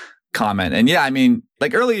amazing comment. And yeah, I mean,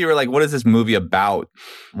 like earlier you were like, what is this movie about?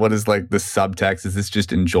 What is like the subtext? Is this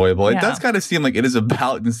just enjoyable? It does kind of seem like it is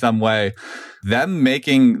about in some way them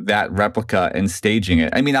making that replica and staging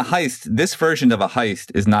it. I mean, a heist, this version of a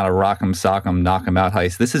heist is not a rock'em sock'em knock 'em out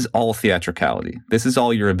heist. This is all theatricality. This is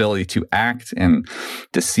all your ability to act and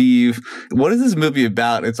deceive. What is this movie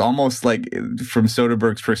about? It's almost like, from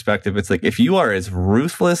Soderbergh's perspective, it's like if you are as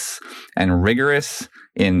ruthless and rigorous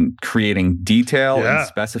in creating detail and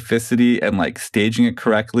specificity and like staging it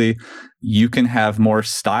correctly, you can have more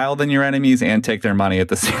style than your enemies and take their money at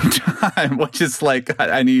the same time, which is like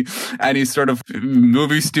any sort of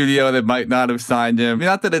movie studio that might not have signed him.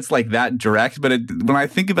 Not that it's like that direct, but when I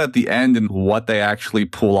think about the end and what they actually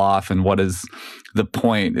pull off and what is the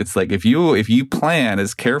point, it's like if you plan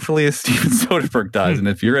as carefully as Steven Soderbergh does, and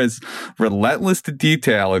if you're as relentless to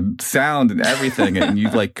detail and sound and everything, and you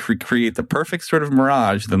like create the perfect sort of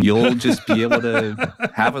mirage, then you'll just be able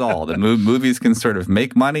to have it all. The movies can sort of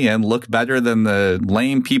make money and look better than the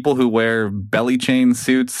lame people who wear belly chain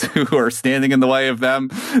suits who are standing in the way of them.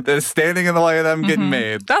 They're standing in the way of them getting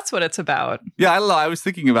made. That's what it's about. Yeah, I don't know. I was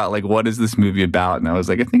thinking about like, what is this movie about? And I was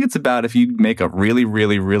like, I think it's about if you make a really,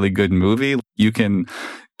 really, really good movie, you can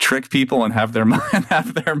trick people and have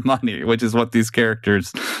their money, which is what these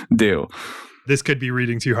characters do. This could be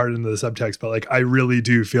reading too hard into the subtext, but like I really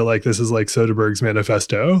do feel like this is like Soderbergh's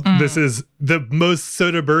manifesto. This is the most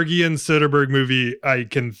Soderberghian Soderbergh movie I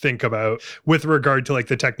can think about with regard to like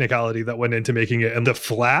the technicality that went into making it and the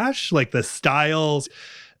flash, like the styles.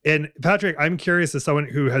 And Patrick, I'm curious, as someone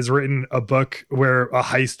who has written a book where a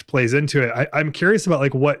heist plays into it, I'm curious about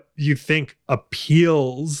like what you think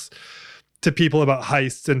appeals to people about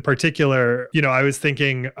heists in particular. You know, I was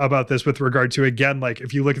thinking about this with regard to, again, like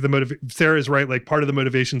if you look at the Sarah's right, like part of the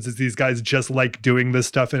motivations is these guys just like doing this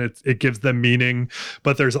stuff and it gives them meaning.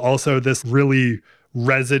 But there's also this really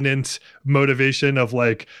resonant motivation of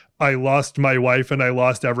like, I lost my wife and I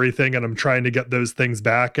lost everything and I'm trying to get those things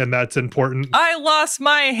back. And that's important. I lost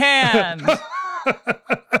my hand.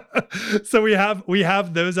 So we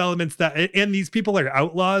have those elements that, and these people are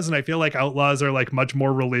outlaws, and I feel like outlaws are like much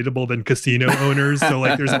more relatable than casino owners. So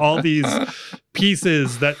like there's all these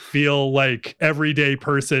pieces that feel like everyday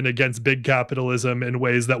person against big capitalism in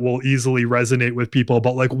ways that will easily resonate with people.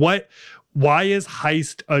 But like why is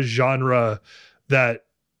heist a genre that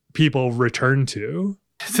people return to?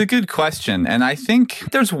 It's a good question. And I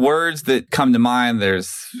think there's words that come to mind.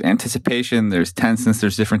 There's anticipation, there's tenseness,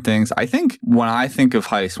 there's different things. I think when I think of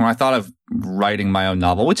heist, when I thought of writing my own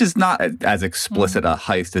novel, which is not as explicit a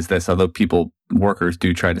heist as this, although workers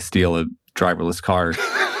do try to steal a driverless car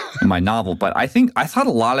in my novel. But I thought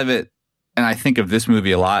a lot of it, and I think of this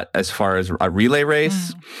movie a lot as far as a relay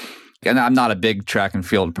race. And I'm not a big track and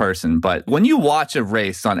field person, but when you watch a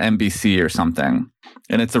race on NBC or something,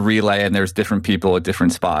 and it's a relay and there's different people at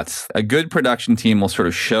different spots, a good production team will sort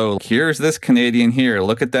of show, here's this Canadian here,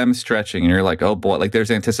 look at them stretching. And you're like, oh boy, like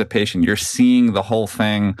there's anticipation. You're seeing the whole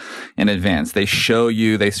thing in advance. They show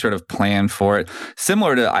you, they sort of plan for it.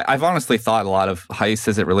 Similar to, I've honestly thought a lot of heists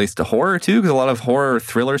as it relates to horror too, because a lot of horror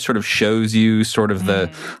thrillers sort of shows you sort of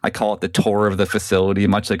I call it the tour of the facility,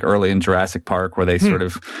 much like early in Jurassic Park, where they sort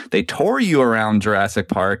of, they tour you around Jurassic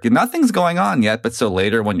Park and nothing's going on yet. But so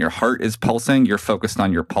later when your heart is pulsing, you're focused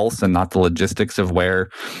on your pulse and not the logistics of where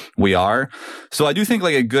we are. So I do think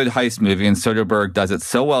like a good heist movie, and Soderbergh does it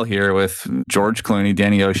so well here with George Clooney,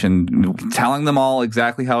 Danny Ocean, telling them all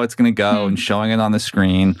exactly how it's going to go and showing it on the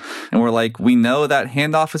screen. And we're like, we know that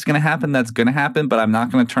handoff is going to happen. That's going to happen, but I'm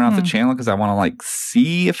not going to turn off the channel because I want to like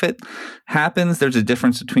see if it happens. There's a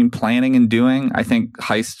difference between planning and doing. I think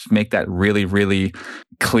heists make that really, really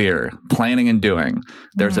clear. Planning and doing.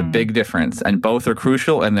 There's a big difference, and both are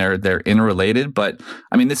crucial and they're interrelated. But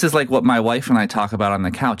I mean, this is like what my wife and I talk about on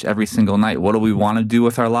the couch every single night. What do we want to do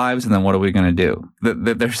with our lives? And then what are we going to do?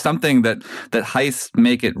 There's something that heists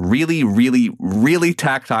make it really, really, really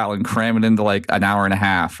tactile and cram it into like an hour and a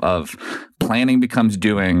half of planning becomes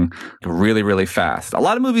doing really, really fast. A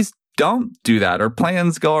lot of movies don't do that, or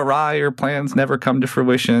plans go awry, or plans never come to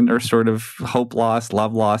fruition, or sort of hope lost,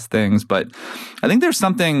 love lost things. But I think there's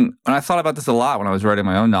something, and I thought about this a lot when I was writing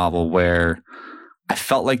my own novel, where I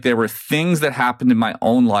felt like there were things that happened in my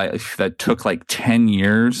own life that took like 10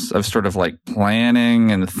 years of sort of like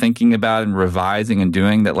planning and thinking about and revising and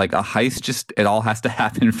doing, that like a heist, just it all has to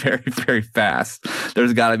happen very, very fast.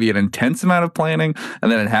 There's got to be an intense amount of planning, and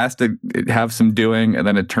then it has to have some doing, and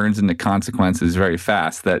then it turns into consequences very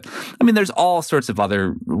fast. That, I mean, there's all sorts of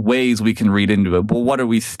other ways we can read into it. But what are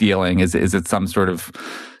we stealing? Is it some sort of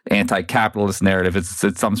anti-capitalist narrative.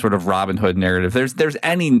 It's some sort of Robin Hood narrative. There's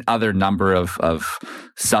any other number of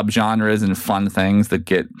subgenres and fun things that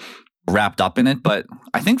get wrapped up in it. But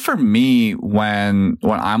I think for me, when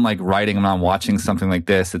I'm like writing and I'm watching something like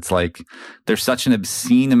this, it's like there's such an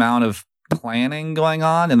obscene amount of planning going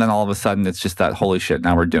on, and then all of a sudden it's just that, holy shit,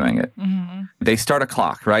 now we're doing it. Mm-hmm. They start a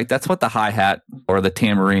clock, right? That's what the hi-hat or the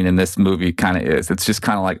tambourine in this movie kind of is. It's just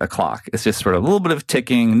kind of like a clock. It's just sort of a little bit of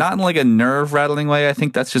ticking, not in like a nerve-rattling way. I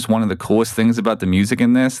think that's just one of the coolest things about the music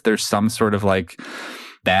in this. There's some sort of like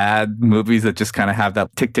bad movies that just kind of have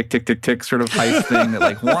that tick, tick, tick, tick, tick sort of heist thing that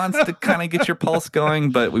like wants to kind of get your pulse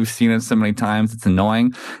going, but we've seen it so many times, it's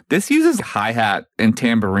annoying. This uses hi-hat and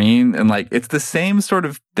tambourine, and like it's the same sort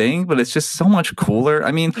of thing, but it's just so much cooler.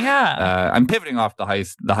 I mean, I'm pivoting off the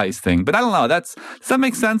heist thing, but I don't know. Does that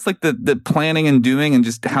make sense? Like the planning and doing and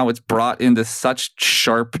just how it's brought into such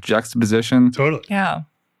sharp juxtaposition. Totally. Yeah.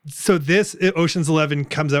 So this Ocean's 11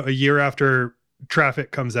 comes out a year after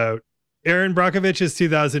Traffic comes out. Aaron Brockovich is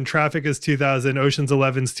 2000, Traffic is 2000, Ocean's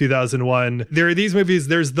 11's 2001. There are these movies.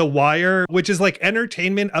 There's The Wire, which is like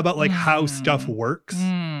entertainment about like how stuff works,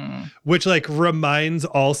 which like reminds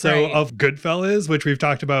also of Goodfellas, which we've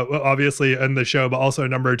talked about obviously in the show, but also a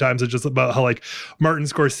number of times. It's just about how like Martin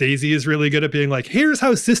Scorsese is really good at being like, here's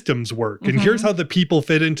how systems work, and here's how the people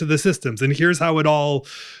fit into the systems, and here's how it all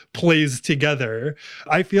plays together.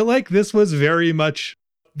 I feel like this was very much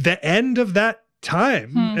the end of that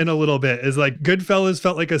time in a little bit. Is like Goodfellas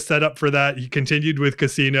felt like a setup for that. He continued with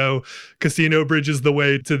Casino bridges the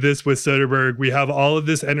way to this with Soderbergh. We have all of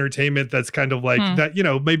this entertainment that's kind of like that, you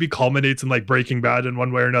know, maybe culminates in like Breaking Bad in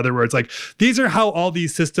one way or another, where it's like these are how all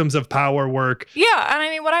these systems of power work. Yeah, and I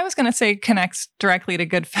mean what I was going to say connects directly to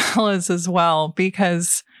Goodfellas as well,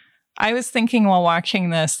 because I was thinking while watching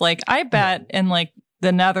this, like I bet in like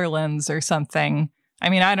the Netherlands or something, I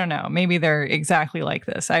mean, I don't know. Maybe they're exactly like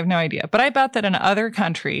this. I have no idea. But I bet that in other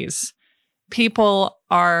countries, people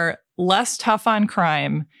are less tough on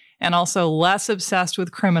crime and also less obsessed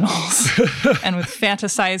with criminals and with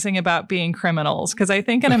fantasizing about being criminals. Because I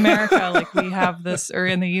think in America, like we have this, or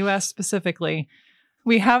in the US specifically,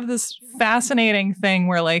 we have this fascinating thing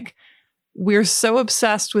where like we're so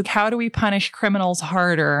obsessed with how do we punish criminals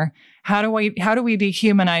harder? How do we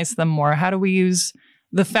dehumanize them more? How do we use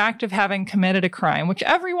the fact of having committed a crime, which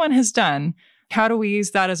everyone has done, how do we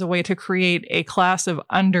use that as a way to create a class of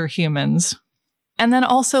underhumans? And then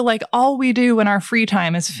also, like, all we do in our free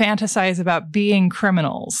time is fantasize about being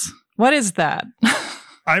criminals. What is that?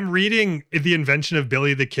 I'm reading The Invention of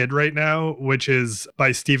Billy the Kid right now, which is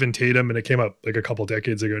by Stephen Tatum, and it came out like a couple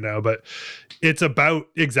decades ago now, but it's about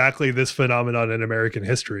exactly this phenomenon in American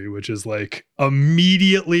history, which is like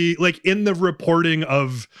immediately, like in the reporting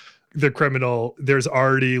of the criminal, there's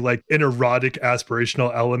already like an erotic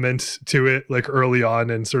aspirational element to it, like early on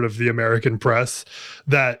in sort of the American press,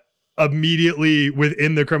 that immediately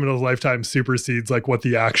within the criminal's lifetime supersedes like what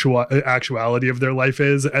the actuality of their life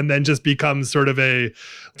is, and then just becomes sort of a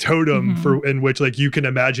totem for in which like you can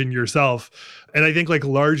imagine yourself. And I think like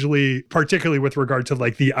largely, particularly with regard to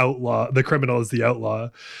like the outlaw, the criminal is the outlaw.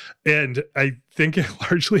 And I think it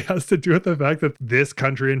largely has to do with the fact that this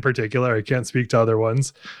country in particular, I can't speak to other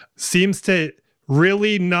ones, seems to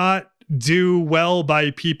really not do well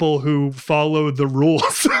by people who follow the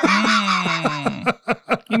rules.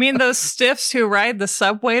 You mean those stiffs who ride the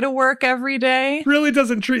subway to work every day? Really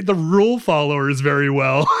doesn't treat the rule followers very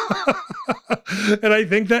well. And I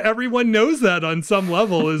think that everyone knows that on some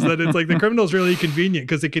level, is that it's like the criminal's really convenient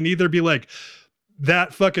because it can either be like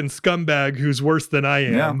that fucking scumbag who's worse than I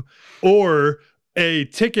am, or a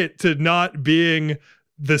ticket to not being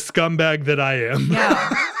the scumbag that I am.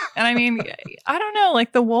 Yeah. And I mean, I don't know,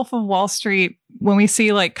 like the Wolf of Wall Street, when we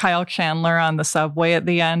see like Kyle Chandler on the subway at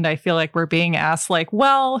the end, I feel like we're being asked like,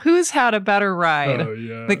 well, who's had a better ride? Oh,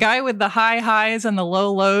 yeah. The guy with the high highs and the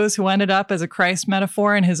low lows who ended up as a Christ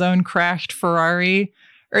metaphor in his own crashed Ferrari,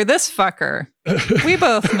 or this fucker? We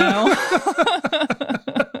both know.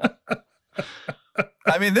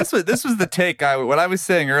 I mean, this was the take. What I was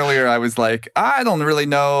saying earlier, I was like, I don't really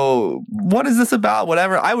know, what is this about?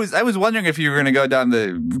 Whatever. I was wondering if you were going to go down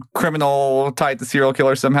the criminal, tie it to serial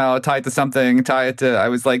killer somehow, tie it to something, tie it to. I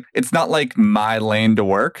was like, it's not like my lane to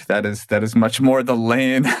work. That is much more the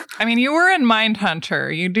lane. I mean, you were in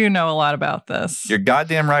Mindhunter. You do know a lot about this. You're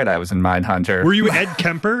goddamn right. I was in Mindhunter. Were you Ed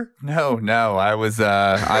Kemper? No. I was.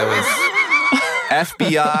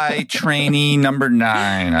 FBI trainee number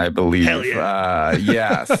 9, I believe. Hell yeah.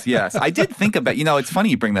 Yes. I did think about, it's funny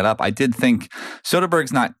you bring that up. I did think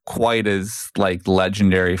Soderbergh's not quite as like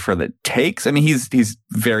legendary for the takes. I mean, he's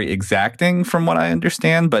very exacting from what I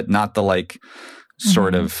understand, but not the like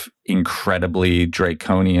sort of incredibly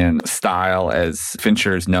draconian style as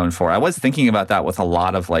Fincher is known for. I was thinking about that with a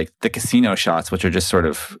lot of like the casino shots, which are just sort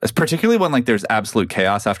of, particularly when like there's absolute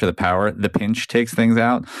chaos after the power, the pinch takes things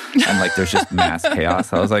out and like there's just mass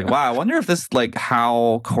chaos. I was like, wow, I wonder if this like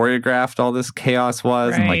how choreographed all this chaos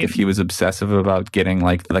was, and like if he was obsessive about getting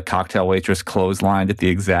like the cocktail waitress clotheslined at the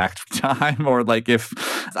exact time, or like if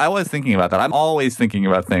I was thinking about that. I'm always thinking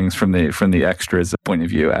about things from the extras point of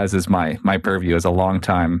view, as is my purview as a long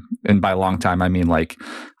time. And by long time, I mean like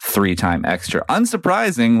 3-time extra.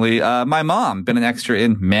 Unsurprisingly, my mom been an extra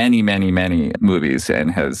in many, many, many movies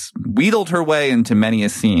and has wheedled her way into many a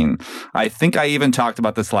scene. I think I even talked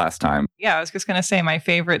about this last time. Yeah, I was just going to say my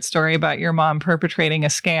favorite story about your mom perpetrating a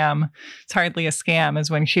scam. It's hardly a scam,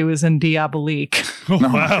 is when she was in Diabolique. Oh,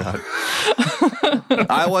 wow.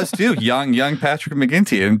 I was too. Young Patrick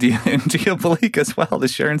McGinty in Diabolique as well, the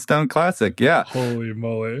Sharon Stone classic. Yeah. Holy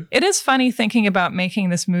moly. It is funny thinking about making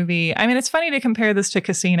this movie. I mean, it's funny to compare this to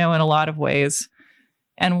Casino in a lot of ways.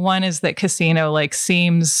 And one is that Casino like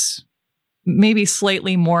seems maybe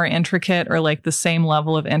slightly more intricate, or like the same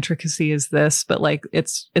level of intricacy as this, but like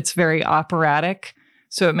it's very operatic.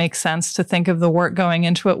 So it makes sense to think of the work going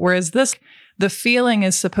into it. Whereas this, the feeling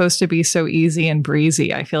is supposed to be so easy and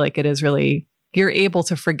breezy. I feel like it is really, you're able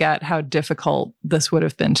to forget how difficult this would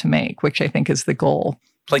have been to make, which I think is the goal.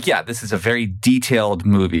 Like, yeah, this is a very detailed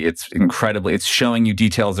movie. It's it's showing you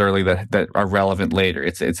details early that are relevant later.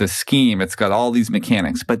 It's a scheme. It's got all these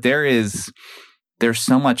mechanics, but there's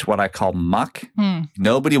so much what I call muck.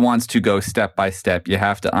 Nobody wants to go step by step. You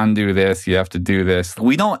have to undo this. You have to do this.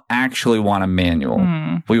 We don't actually want a manual.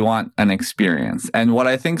 We want an experience. And what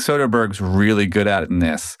I think Soderbergh's really good at in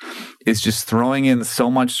this is just throwing in so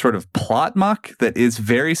much sort of plot muck that is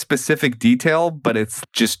very specific detail, but it's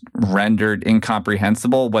just rendered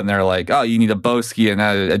incomprehensible when they're like, oh, you need a Boesky and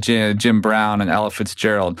a Jim Brown and Ella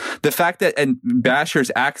Fitzgerald. The fact that and Basher's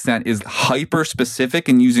accent is hyper specific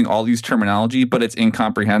and using all these terminology, but it's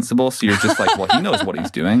incomprehensible. So you're just like, well, he knows what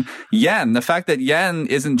he's doing. Yen, the fact that Yen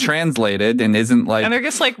isn't translated and isn't like... And they're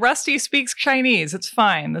just like, Rusty speaks Chinese. It's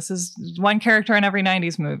fine. This is one character in every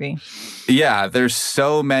 90s movie. Yeah, there's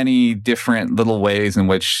so many different little ways in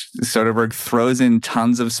which Soderbergh throws in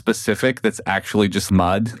tons of specific that's actually just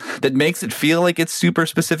mud, that makes it feel like it's super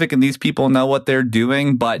specific and these people know what they're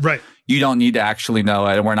doing, but you don't need to actually know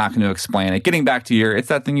it, and we're not going to explain it. Getting back to it's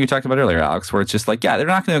that thing you talked about earlier, Alex, where it's just like, yeah, they're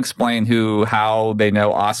not going to explain how they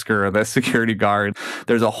know Oscar or the security guard.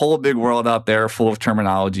 There's a whole big world out there full of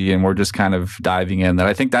terminology, and we're just kind of diving in. That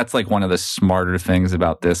I think that's like one of the smarter things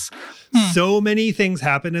about this. So many things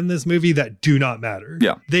happen in this movie that do not matter.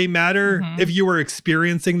 Yeah. They matter if you were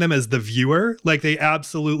experiencing them as the viewer. Like, they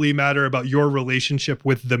absolutely matter about your relationship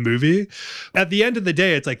with the movie. At the end of the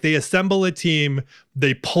day, it's like they assemble a team,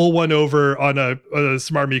 they pull one over on a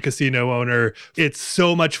smarmy casino owner. It's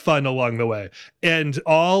so much fun along the way. And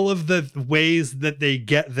all of the ways that they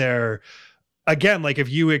get there, again, like if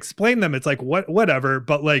you explain them, it's like whatever.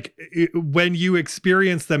 But like when you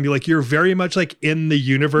experience them, you're very much like in the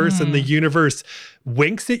universe, and the universe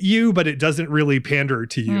winks at you, but it doesn't really pander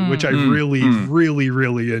to you, which I really,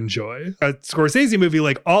 really enjoy. A Scorsese movie,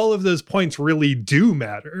 like all of those points really do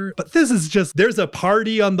matter. But this is just, there's a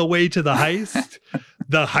party on the way to the heist.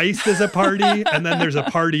 The heist is a party, and then there's a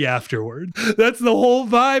party afterward. That's the whole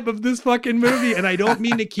vibe of this fucking movie. And I don't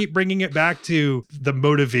mean to keep bringing it back to the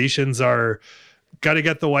motivations are, got to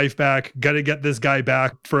get the wife back, got to get this guy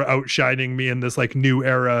back for outshining me in this like new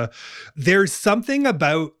era. There's something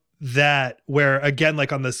about that where, again,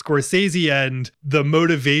 like on the Scorsese end, the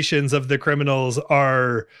motivations of the criminals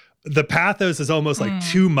are... The pathos is almost like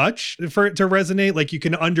too much for it to resonate. Like you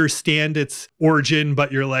can understand its origin,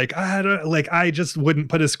 but you're like, I just wouldn't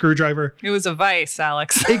put a screwdriver. It was a vice,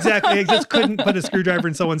 Alex. Exactly. I just couldn't put a screwdriver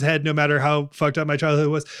in someone's head, no matter how fucked up my childhood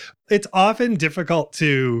was. It's often difficult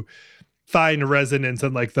to find resonance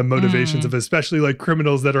in like the motivations of especially like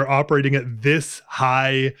criminals that are operating at this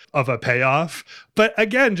high of a payoff. But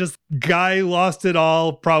again, just guy lost it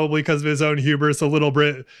all, probably because of his own hubris. A little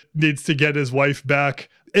bit needs to get his wife back.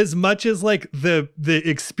 As much as like the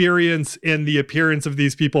experience and the appearance of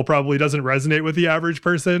these people probably doesn't resonate with the average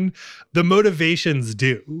person, the motivations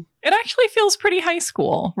do. It actually feels pretty high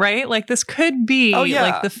school, right? Like this could be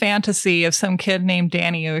like the fantasy of some kid named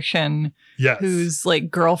Danny Ocean, whose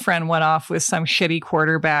like girlfriend went off with some shitty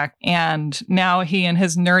quarterback, and now he and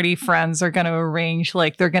his nerdy friends are going to arrange,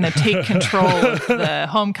 like they're going to take control of the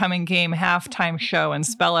homecoming game halftime show and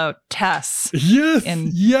spell out Tess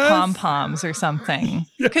in pom-poms or something.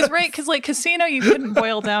 Because like Casino, you couldn't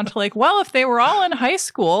boil down to like, well, if they were all in high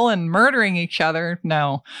school and murdering each other,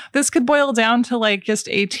 no. This could boil down to like just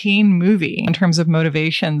a team teen movie in terms of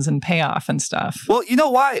motivations and payoff and stuff. Well, you know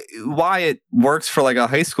why it works for like a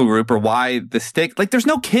high school group, or why the stake, like there's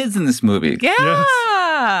no kids in this movie. Yeah, Yes.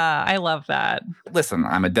 I love that. Listen,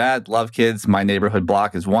 I'm a dad, love kids. My neighborhood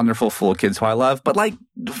block is wonderful, full of kids who I love. But like,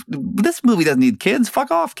 this movie doesn't need kids.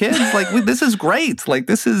 Fuck off, kids. Like, this is great. Like,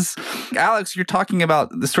 this is, Alex, you're talking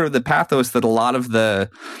about the sort of the pathos that a lot of the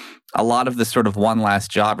sort of One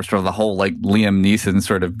Last Job, or sort of the whole like Liam Neeson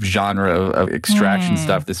sort of genre of extraction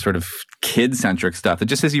stuff, this sort of kid-centric stuff, that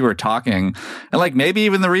just as you were talking, and like maybe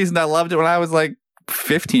even the reason I loved it when I was like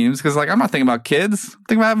 15 is because like I'm not thinking about kids, I'm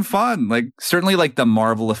thinking about having fun. Like certainly like the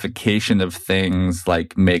Marvelification of things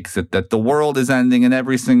like makes it that the world is ending in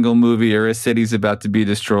every single movie, or a city's about to be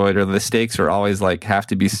destroyed, or the stakes are always like have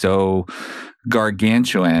to be so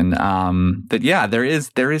gargantuan. But yeah, there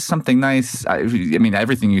is something nice. I mean,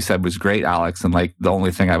 everything you said was great, Alex, and like the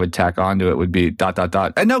only thing I would tack onto it would be ...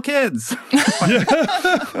 and no kids.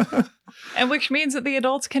 And which means that the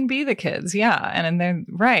adults can be the kids. Yeah. And then,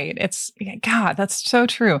 right. It's, God, that's so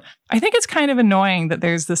true. I think it's kind of annoying that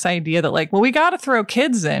there's this idea that like, well, we got to throw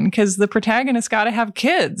kids in because the protagonists got to have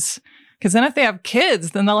kids. Because then if they have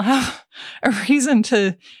kids, then they'll have a reason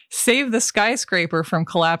to save the skyscraper from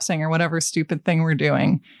collapsing or whatever stupid thing we're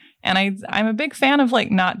doing. And I'm a big fan of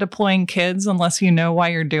like not deploying kids unless you know why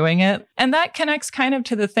you're doing it. And that connects kind of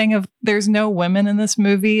to the thing of there's no women in this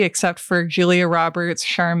movie except for Julia Roberts,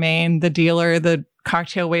 Charmaine, the dealer, the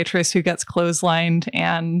cocktail waitress who gets clotheslined,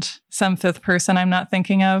 and some fifth person I'm not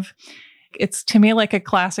thinking of. It's to me like a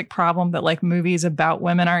classic problem that like movies about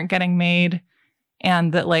women aren't getting made.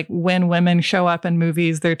 And that like when women show up in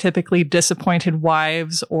movies, they're typically disappointed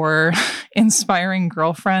wives or inspiring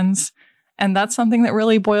girlfriends. And that's something that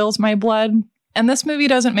really boils my blood. And this movie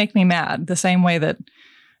doesn't make me mad the same way that,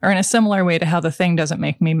 or in a similar way to how The Thing doesn't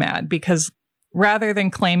make me mad, because rather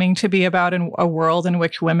than claiming to be about a world in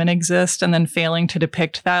which women exist and then failing to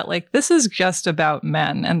depict that, like this is just about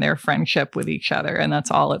men and their friendship with each other. And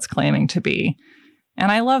that's all it's claiming to be.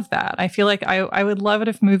 And I love that. I feel like I would love it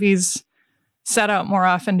if movies set out more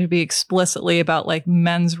often to be explicitly about like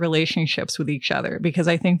men's relationships with each other, because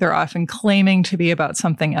I think they're often claiming to be about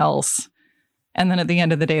something else. And then at the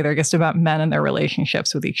end of the day, they're just about men and their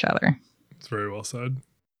relationships with each other. It's very well said.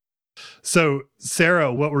 So,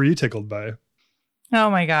 Sarah, what were you tickled by? Oh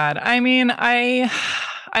my God. I mean, I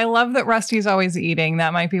love that Rusty's always eating.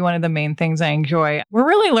 That might be one of the main things I enjoy. We're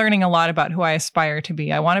really learning a lot about who I aspire to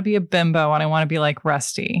be. I want to be a bimbo and I want to be like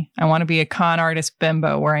Rusty. I want to be a con artist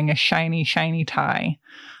bimbo wearing a shiny, shiny tie.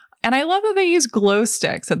 And I love that they use glow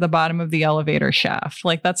sticks at the bottom of the elevator shaft.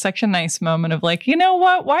 Like, that's such a nice moment of like, you know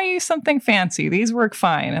what? Why use something fancy? These work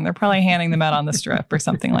fine. And they're probably handing them out on the strip or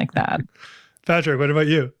something like that. Patrick, what about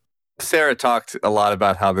you? Sarah talked a lot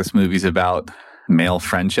about how this movie's about male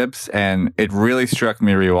friendships, and it really struck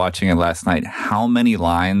me rewatching it last night how many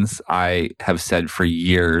lines I have said for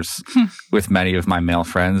years with many of my male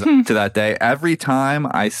friends to that day. Every time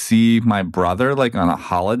I see my brother like on a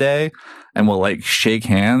holiday and we'll like shake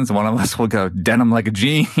hands, one of us will go, "Denim like a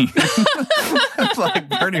jean." Like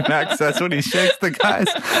Bernie Mac says when he shakes the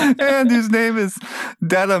guy's hand whose name is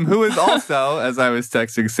Denim, who is also, as I was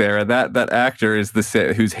texting Sarah, that actor is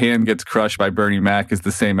whose hand gets crushed by Bernie Mac is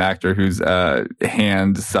the same actor whose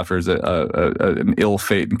hand suffers an ill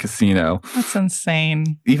fate in Casino. That's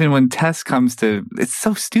insane. Even when Tess comes to, it's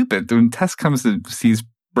so stupid. When Tess comes to sees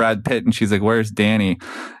Brad Pitt and she's like, "Where's Danny?"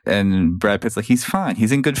 And Brad Pitt's like, "He's fine.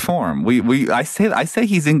 He's in good form." I say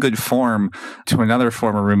he's in good form to another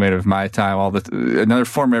former roommate of mine all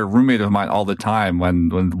the time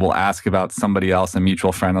when we'll ask about somebody else, a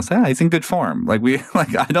mutual friend. I'll say, "Ah, he's in good form."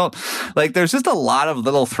 There's just a lot of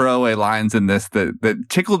little throwaway lines in this that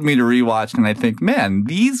tickled me to rewatch, and I think, man,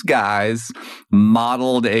 these guys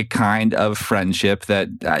modeled a kind of friendship that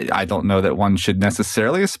I don't know that one should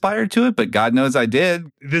necessarily aspire to it, but God knows I did.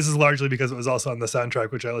 This is largely because it was also on the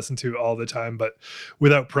soundtrack, which I listen to all the time. But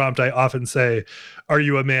without prompt, I often say, "Are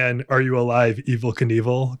you a man? Are you alive? Evel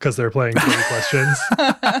Knievel?" Because they're playing 20 questions.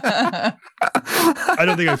 I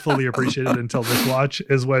don't think I fully appreciated until this watch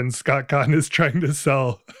is when Scott Conn is trying to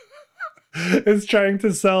sell Carl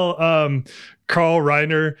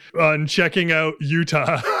Reiner on checking out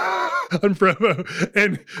Utah on promo.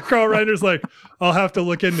 And Carl Reiner's like, "I'll have to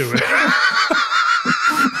look into it."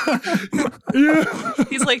 Yeah.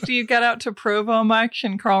 He's like, "Do you get out to Provo much?"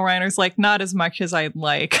 And Carl Reiner's like, "Not as much as I'd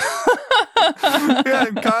like." Yeah,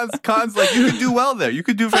 and Khan's like, "You could do well there. You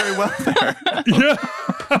could do very well there." Yeah.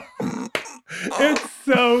 It's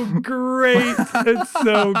so great. It's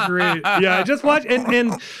so great. Yeah, I just watched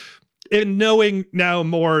and knowing now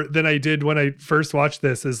more than I did when I first watched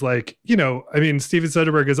this is like, you know, I mean, Steven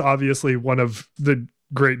Soderbergh is obviously one of the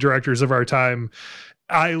great directors of our time.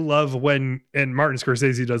 I love when, and Martin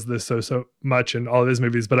Scorsese does this so much in all of his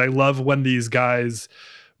movies, but I love when these guys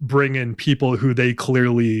bring in people who they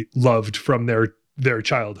clearly loved from their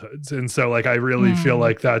childhoods. And so like, I really feel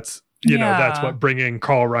like that's, you know, that's what bringing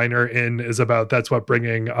Carl Reiner in is about. That's what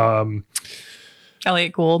bringing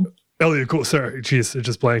Elliot Gould. Sorry, geez, it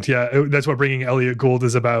just blanked. Yeah, that's what bringing Elliot Gould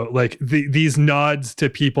is about. Like these nods to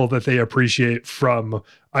people that they appreciate from,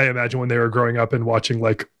 I imagine, when they were growing up and watching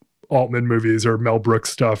like Altman movies or Mel Brooks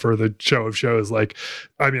stuff or the Show of Shows. Like,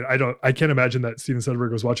 I mean, I can't imagine that Steven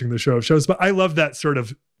Soderbergh was watching the Show of Shows, but I love that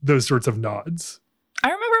those sorts of nods. I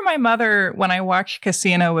remember my mother, when I watched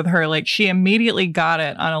Casino with her, like she immediately got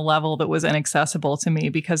it on a level that was inaccessible to me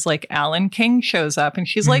because like Alan King shows up and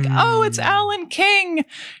she's like, oh, it's Alan King.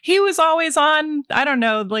 He was always on, I don't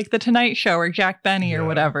know, like The Tonight Show or Jack Benny or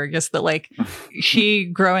whatever. Just that like she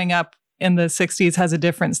growing up in the 60s has a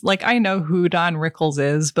difference. Like I know who Don Rickles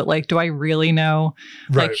is, but like, do I really know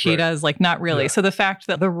like she does? Like not really. Yeah. So the fact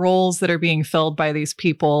that the roles that are being filled by these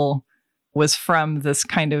people was from this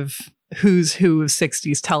kind of who's who of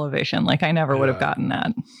 60s television. Like I never would have gotten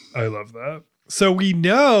that. I love that. So we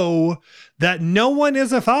know that no one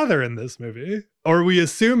is a father in this movie, or we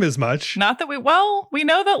assume as much. Not that we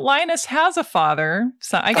know that Linus has a father.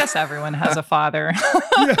 So I guess everyone has a father.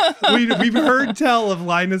 We've heard tell of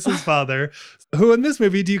Linus's father. Who in this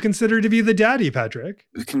movie do you consider to be the daddy, Patrick?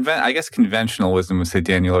 I guess conventional wisdom would say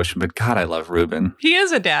Daniel Ocean, but God, I love Ruben. He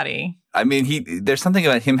is a daddy. I mean, there's something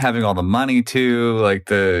about him having all the money too, like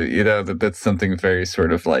that's something very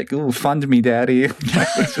sort of like, ooh, fund me, daddy. I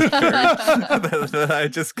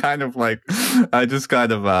just kind of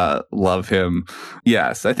love him.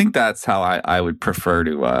 Yes, I think that's how I would prefer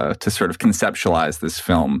to sort of conceptualize this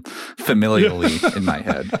film familially in my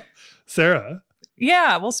head. Sarah?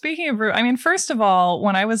 Yeah, well, speaking of, I mean, first of all,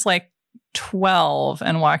 when I was like 12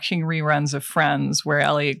 and watching reruns of Friends where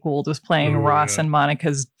Elliot Gould was playing Ross and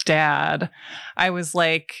Monica's dad, I was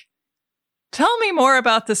like, tell me more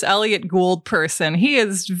about this Elliot Gould person. He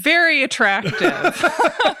is very attractive.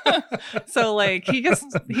 So like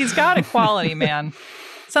he's got a quality, man.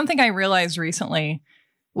 Something I realized recently,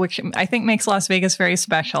 which I think makes Las Vegas very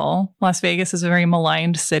special. Las Vegas is a very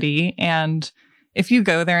maligned city, and if you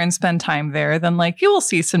go there and spend time there, then like you will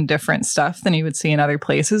see some different stuff than you would see in other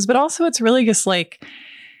places. But also it's really just like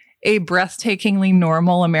a breathtakingly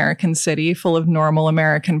normal American city full of normal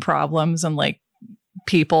American problems and like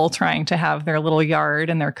people trying to have their little yard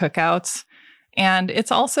and their cookouts. And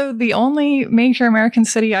it's also the only major American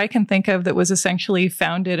city I can think of that was essentially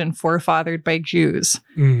founded and forefathered by Jews.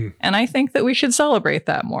 And I think that we should celebrate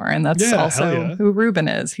that more. And that's also who Ruben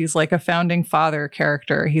is. He's like a founding father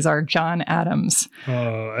character. He's our John Adams.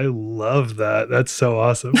 Oh, I love that. That's so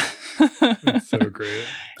awesome. That's so great.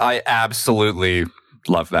 I absolutely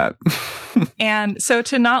love that. And so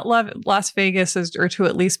to not love Las Vegas or to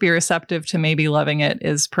at least be receptive to maybe loving it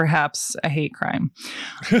is perhaps a hate crime.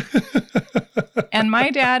 And my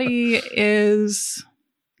daddy is,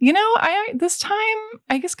 this time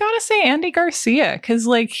I just gotta say Andy Garcia, because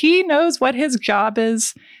like he knows what his job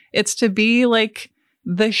is. It's to be like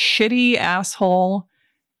the shitty asshole.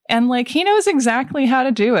 And like, he knows exactly how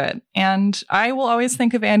to do it. And I will always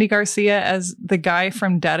think of Andy Garcia as the guy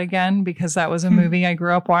from Dead Again, because that was a movie I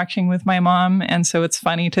grew up watching with my mom. And so it's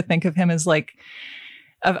funny to think of him as like,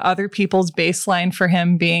 of other people's baseline for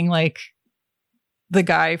him being like the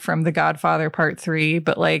guy from The Godfather Part 3.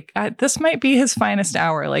 But like, this might be his finest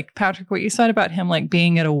hour. Like Patrick, what you said about him, like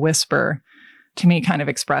being at a whisper, to me kind of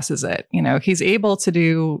expresses it. He's able to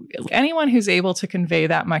do, anyone who's able to convey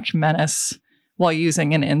that much menace while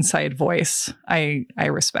using an inside voice, I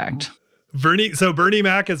respect. Bernie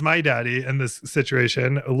Mac is my daddy in this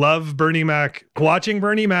situation. Love Bernie Mac. Watching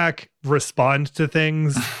Bernie Mac respond to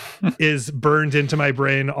things is burned into my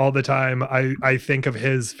brain all the time. I think of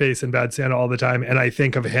his face in Bad Santa all the time, and I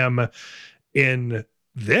think of him in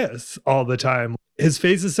this all the time. His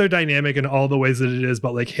face is so dynamic in all the ways that it is,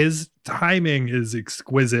 but like his timing is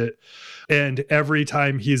exquisite. And every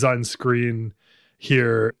time he's on screen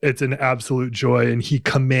here, it's an absolute joy, and he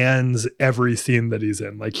commands every scene that he's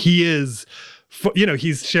in. Like he is,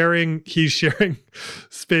 he's sharing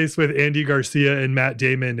space with Andy Garcia and Matt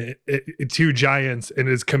Damon, two giants, and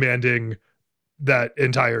is commanding that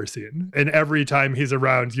entire scene. And every time he's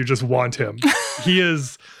around, you just want him. He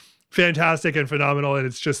is fantastic and phenomenal. And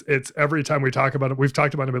it's every time we talk about him, we've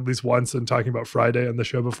talked about him at least once and talking about Friday on the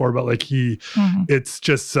show before, but like it's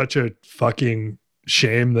just such a fucking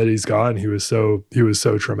shame that he's gone. He was so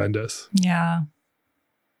tremendous. Yeah.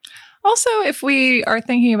 Also, if we are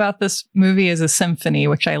thinking about this movie as a symphony,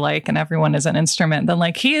 which I like, and everyone is an instrument, then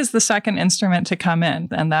like he is the second instrument to come in,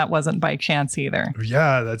 and that wasn't by chance either.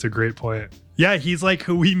 Yeah, that's a great point. Yeah, he's like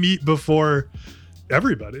who we meet before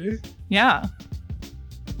everybody. Yeah.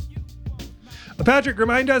 Patrick,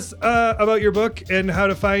 remind us about your book and how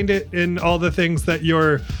to find it and all the things that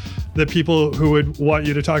the people who would want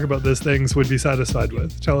you to talk about those things would be satisfied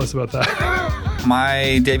with. Tell us about that.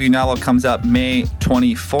 My debut novel comes out May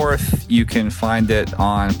 24th. You can find it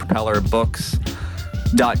on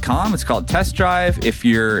propellerbooks.com. It's called Test Drive. If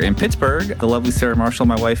you're in Pittsburgh, the lovely Sarah Marshall,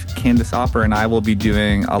 my wife Candace Opper, and I will be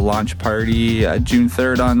doing a launch party June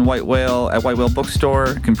 3rd on White Whale at White Whale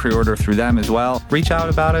Bookstore. You can pre-order through them as well. Reach out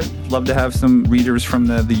about it. Love to have some readers from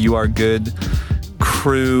the You Are Good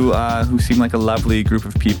crew who seem like a lovely group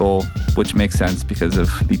of people, which makes sense because of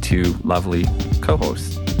the two lovely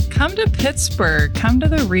co-hosts. Come to Pittsburgh. Come to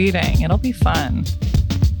the reading. It'll be fun.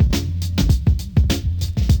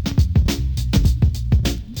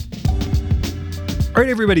 All right,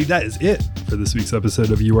 everybody, that is it for this week's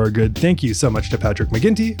episode of You Are Good. Thank you so much to Patrick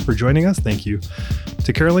McGinty for joining us. Thank you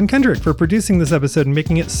to Carolyn Kendrick for producing this episode and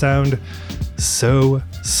making it sound so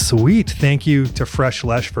sweet. Thank you to Fresh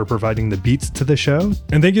Lesh for providing the beats to the show.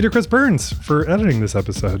 And thank you to Chris Burns for editing this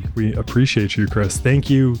episode. We appreciate you, Chris. Thank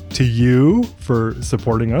you to you for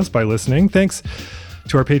supporting us by listening. Thanks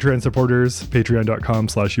to our Patreon supporters,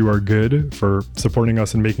 patreon.com/youaregood, for supporting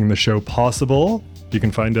us and making the show possible. You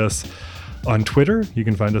can find us on Twitter. You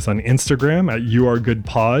can find us on Instagram at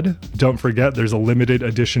YouAreGoodPod. Don't forget, there's a limited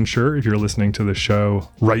edition shirt if you're listening to the show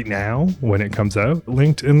right now when it comes out,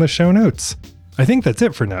 linked in the show notes. I think that's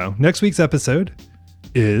it for now. Next week's episode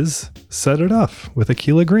is Set It Off with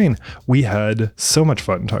Akilah Green. We had so much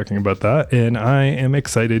fun talking about that, and I am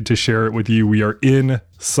excited to share it with you. We are in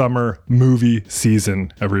summer movie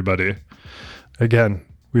season, everybody. Again,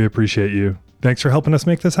 we appreciate you. Thanks for helping us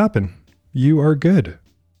make this happen. You are good.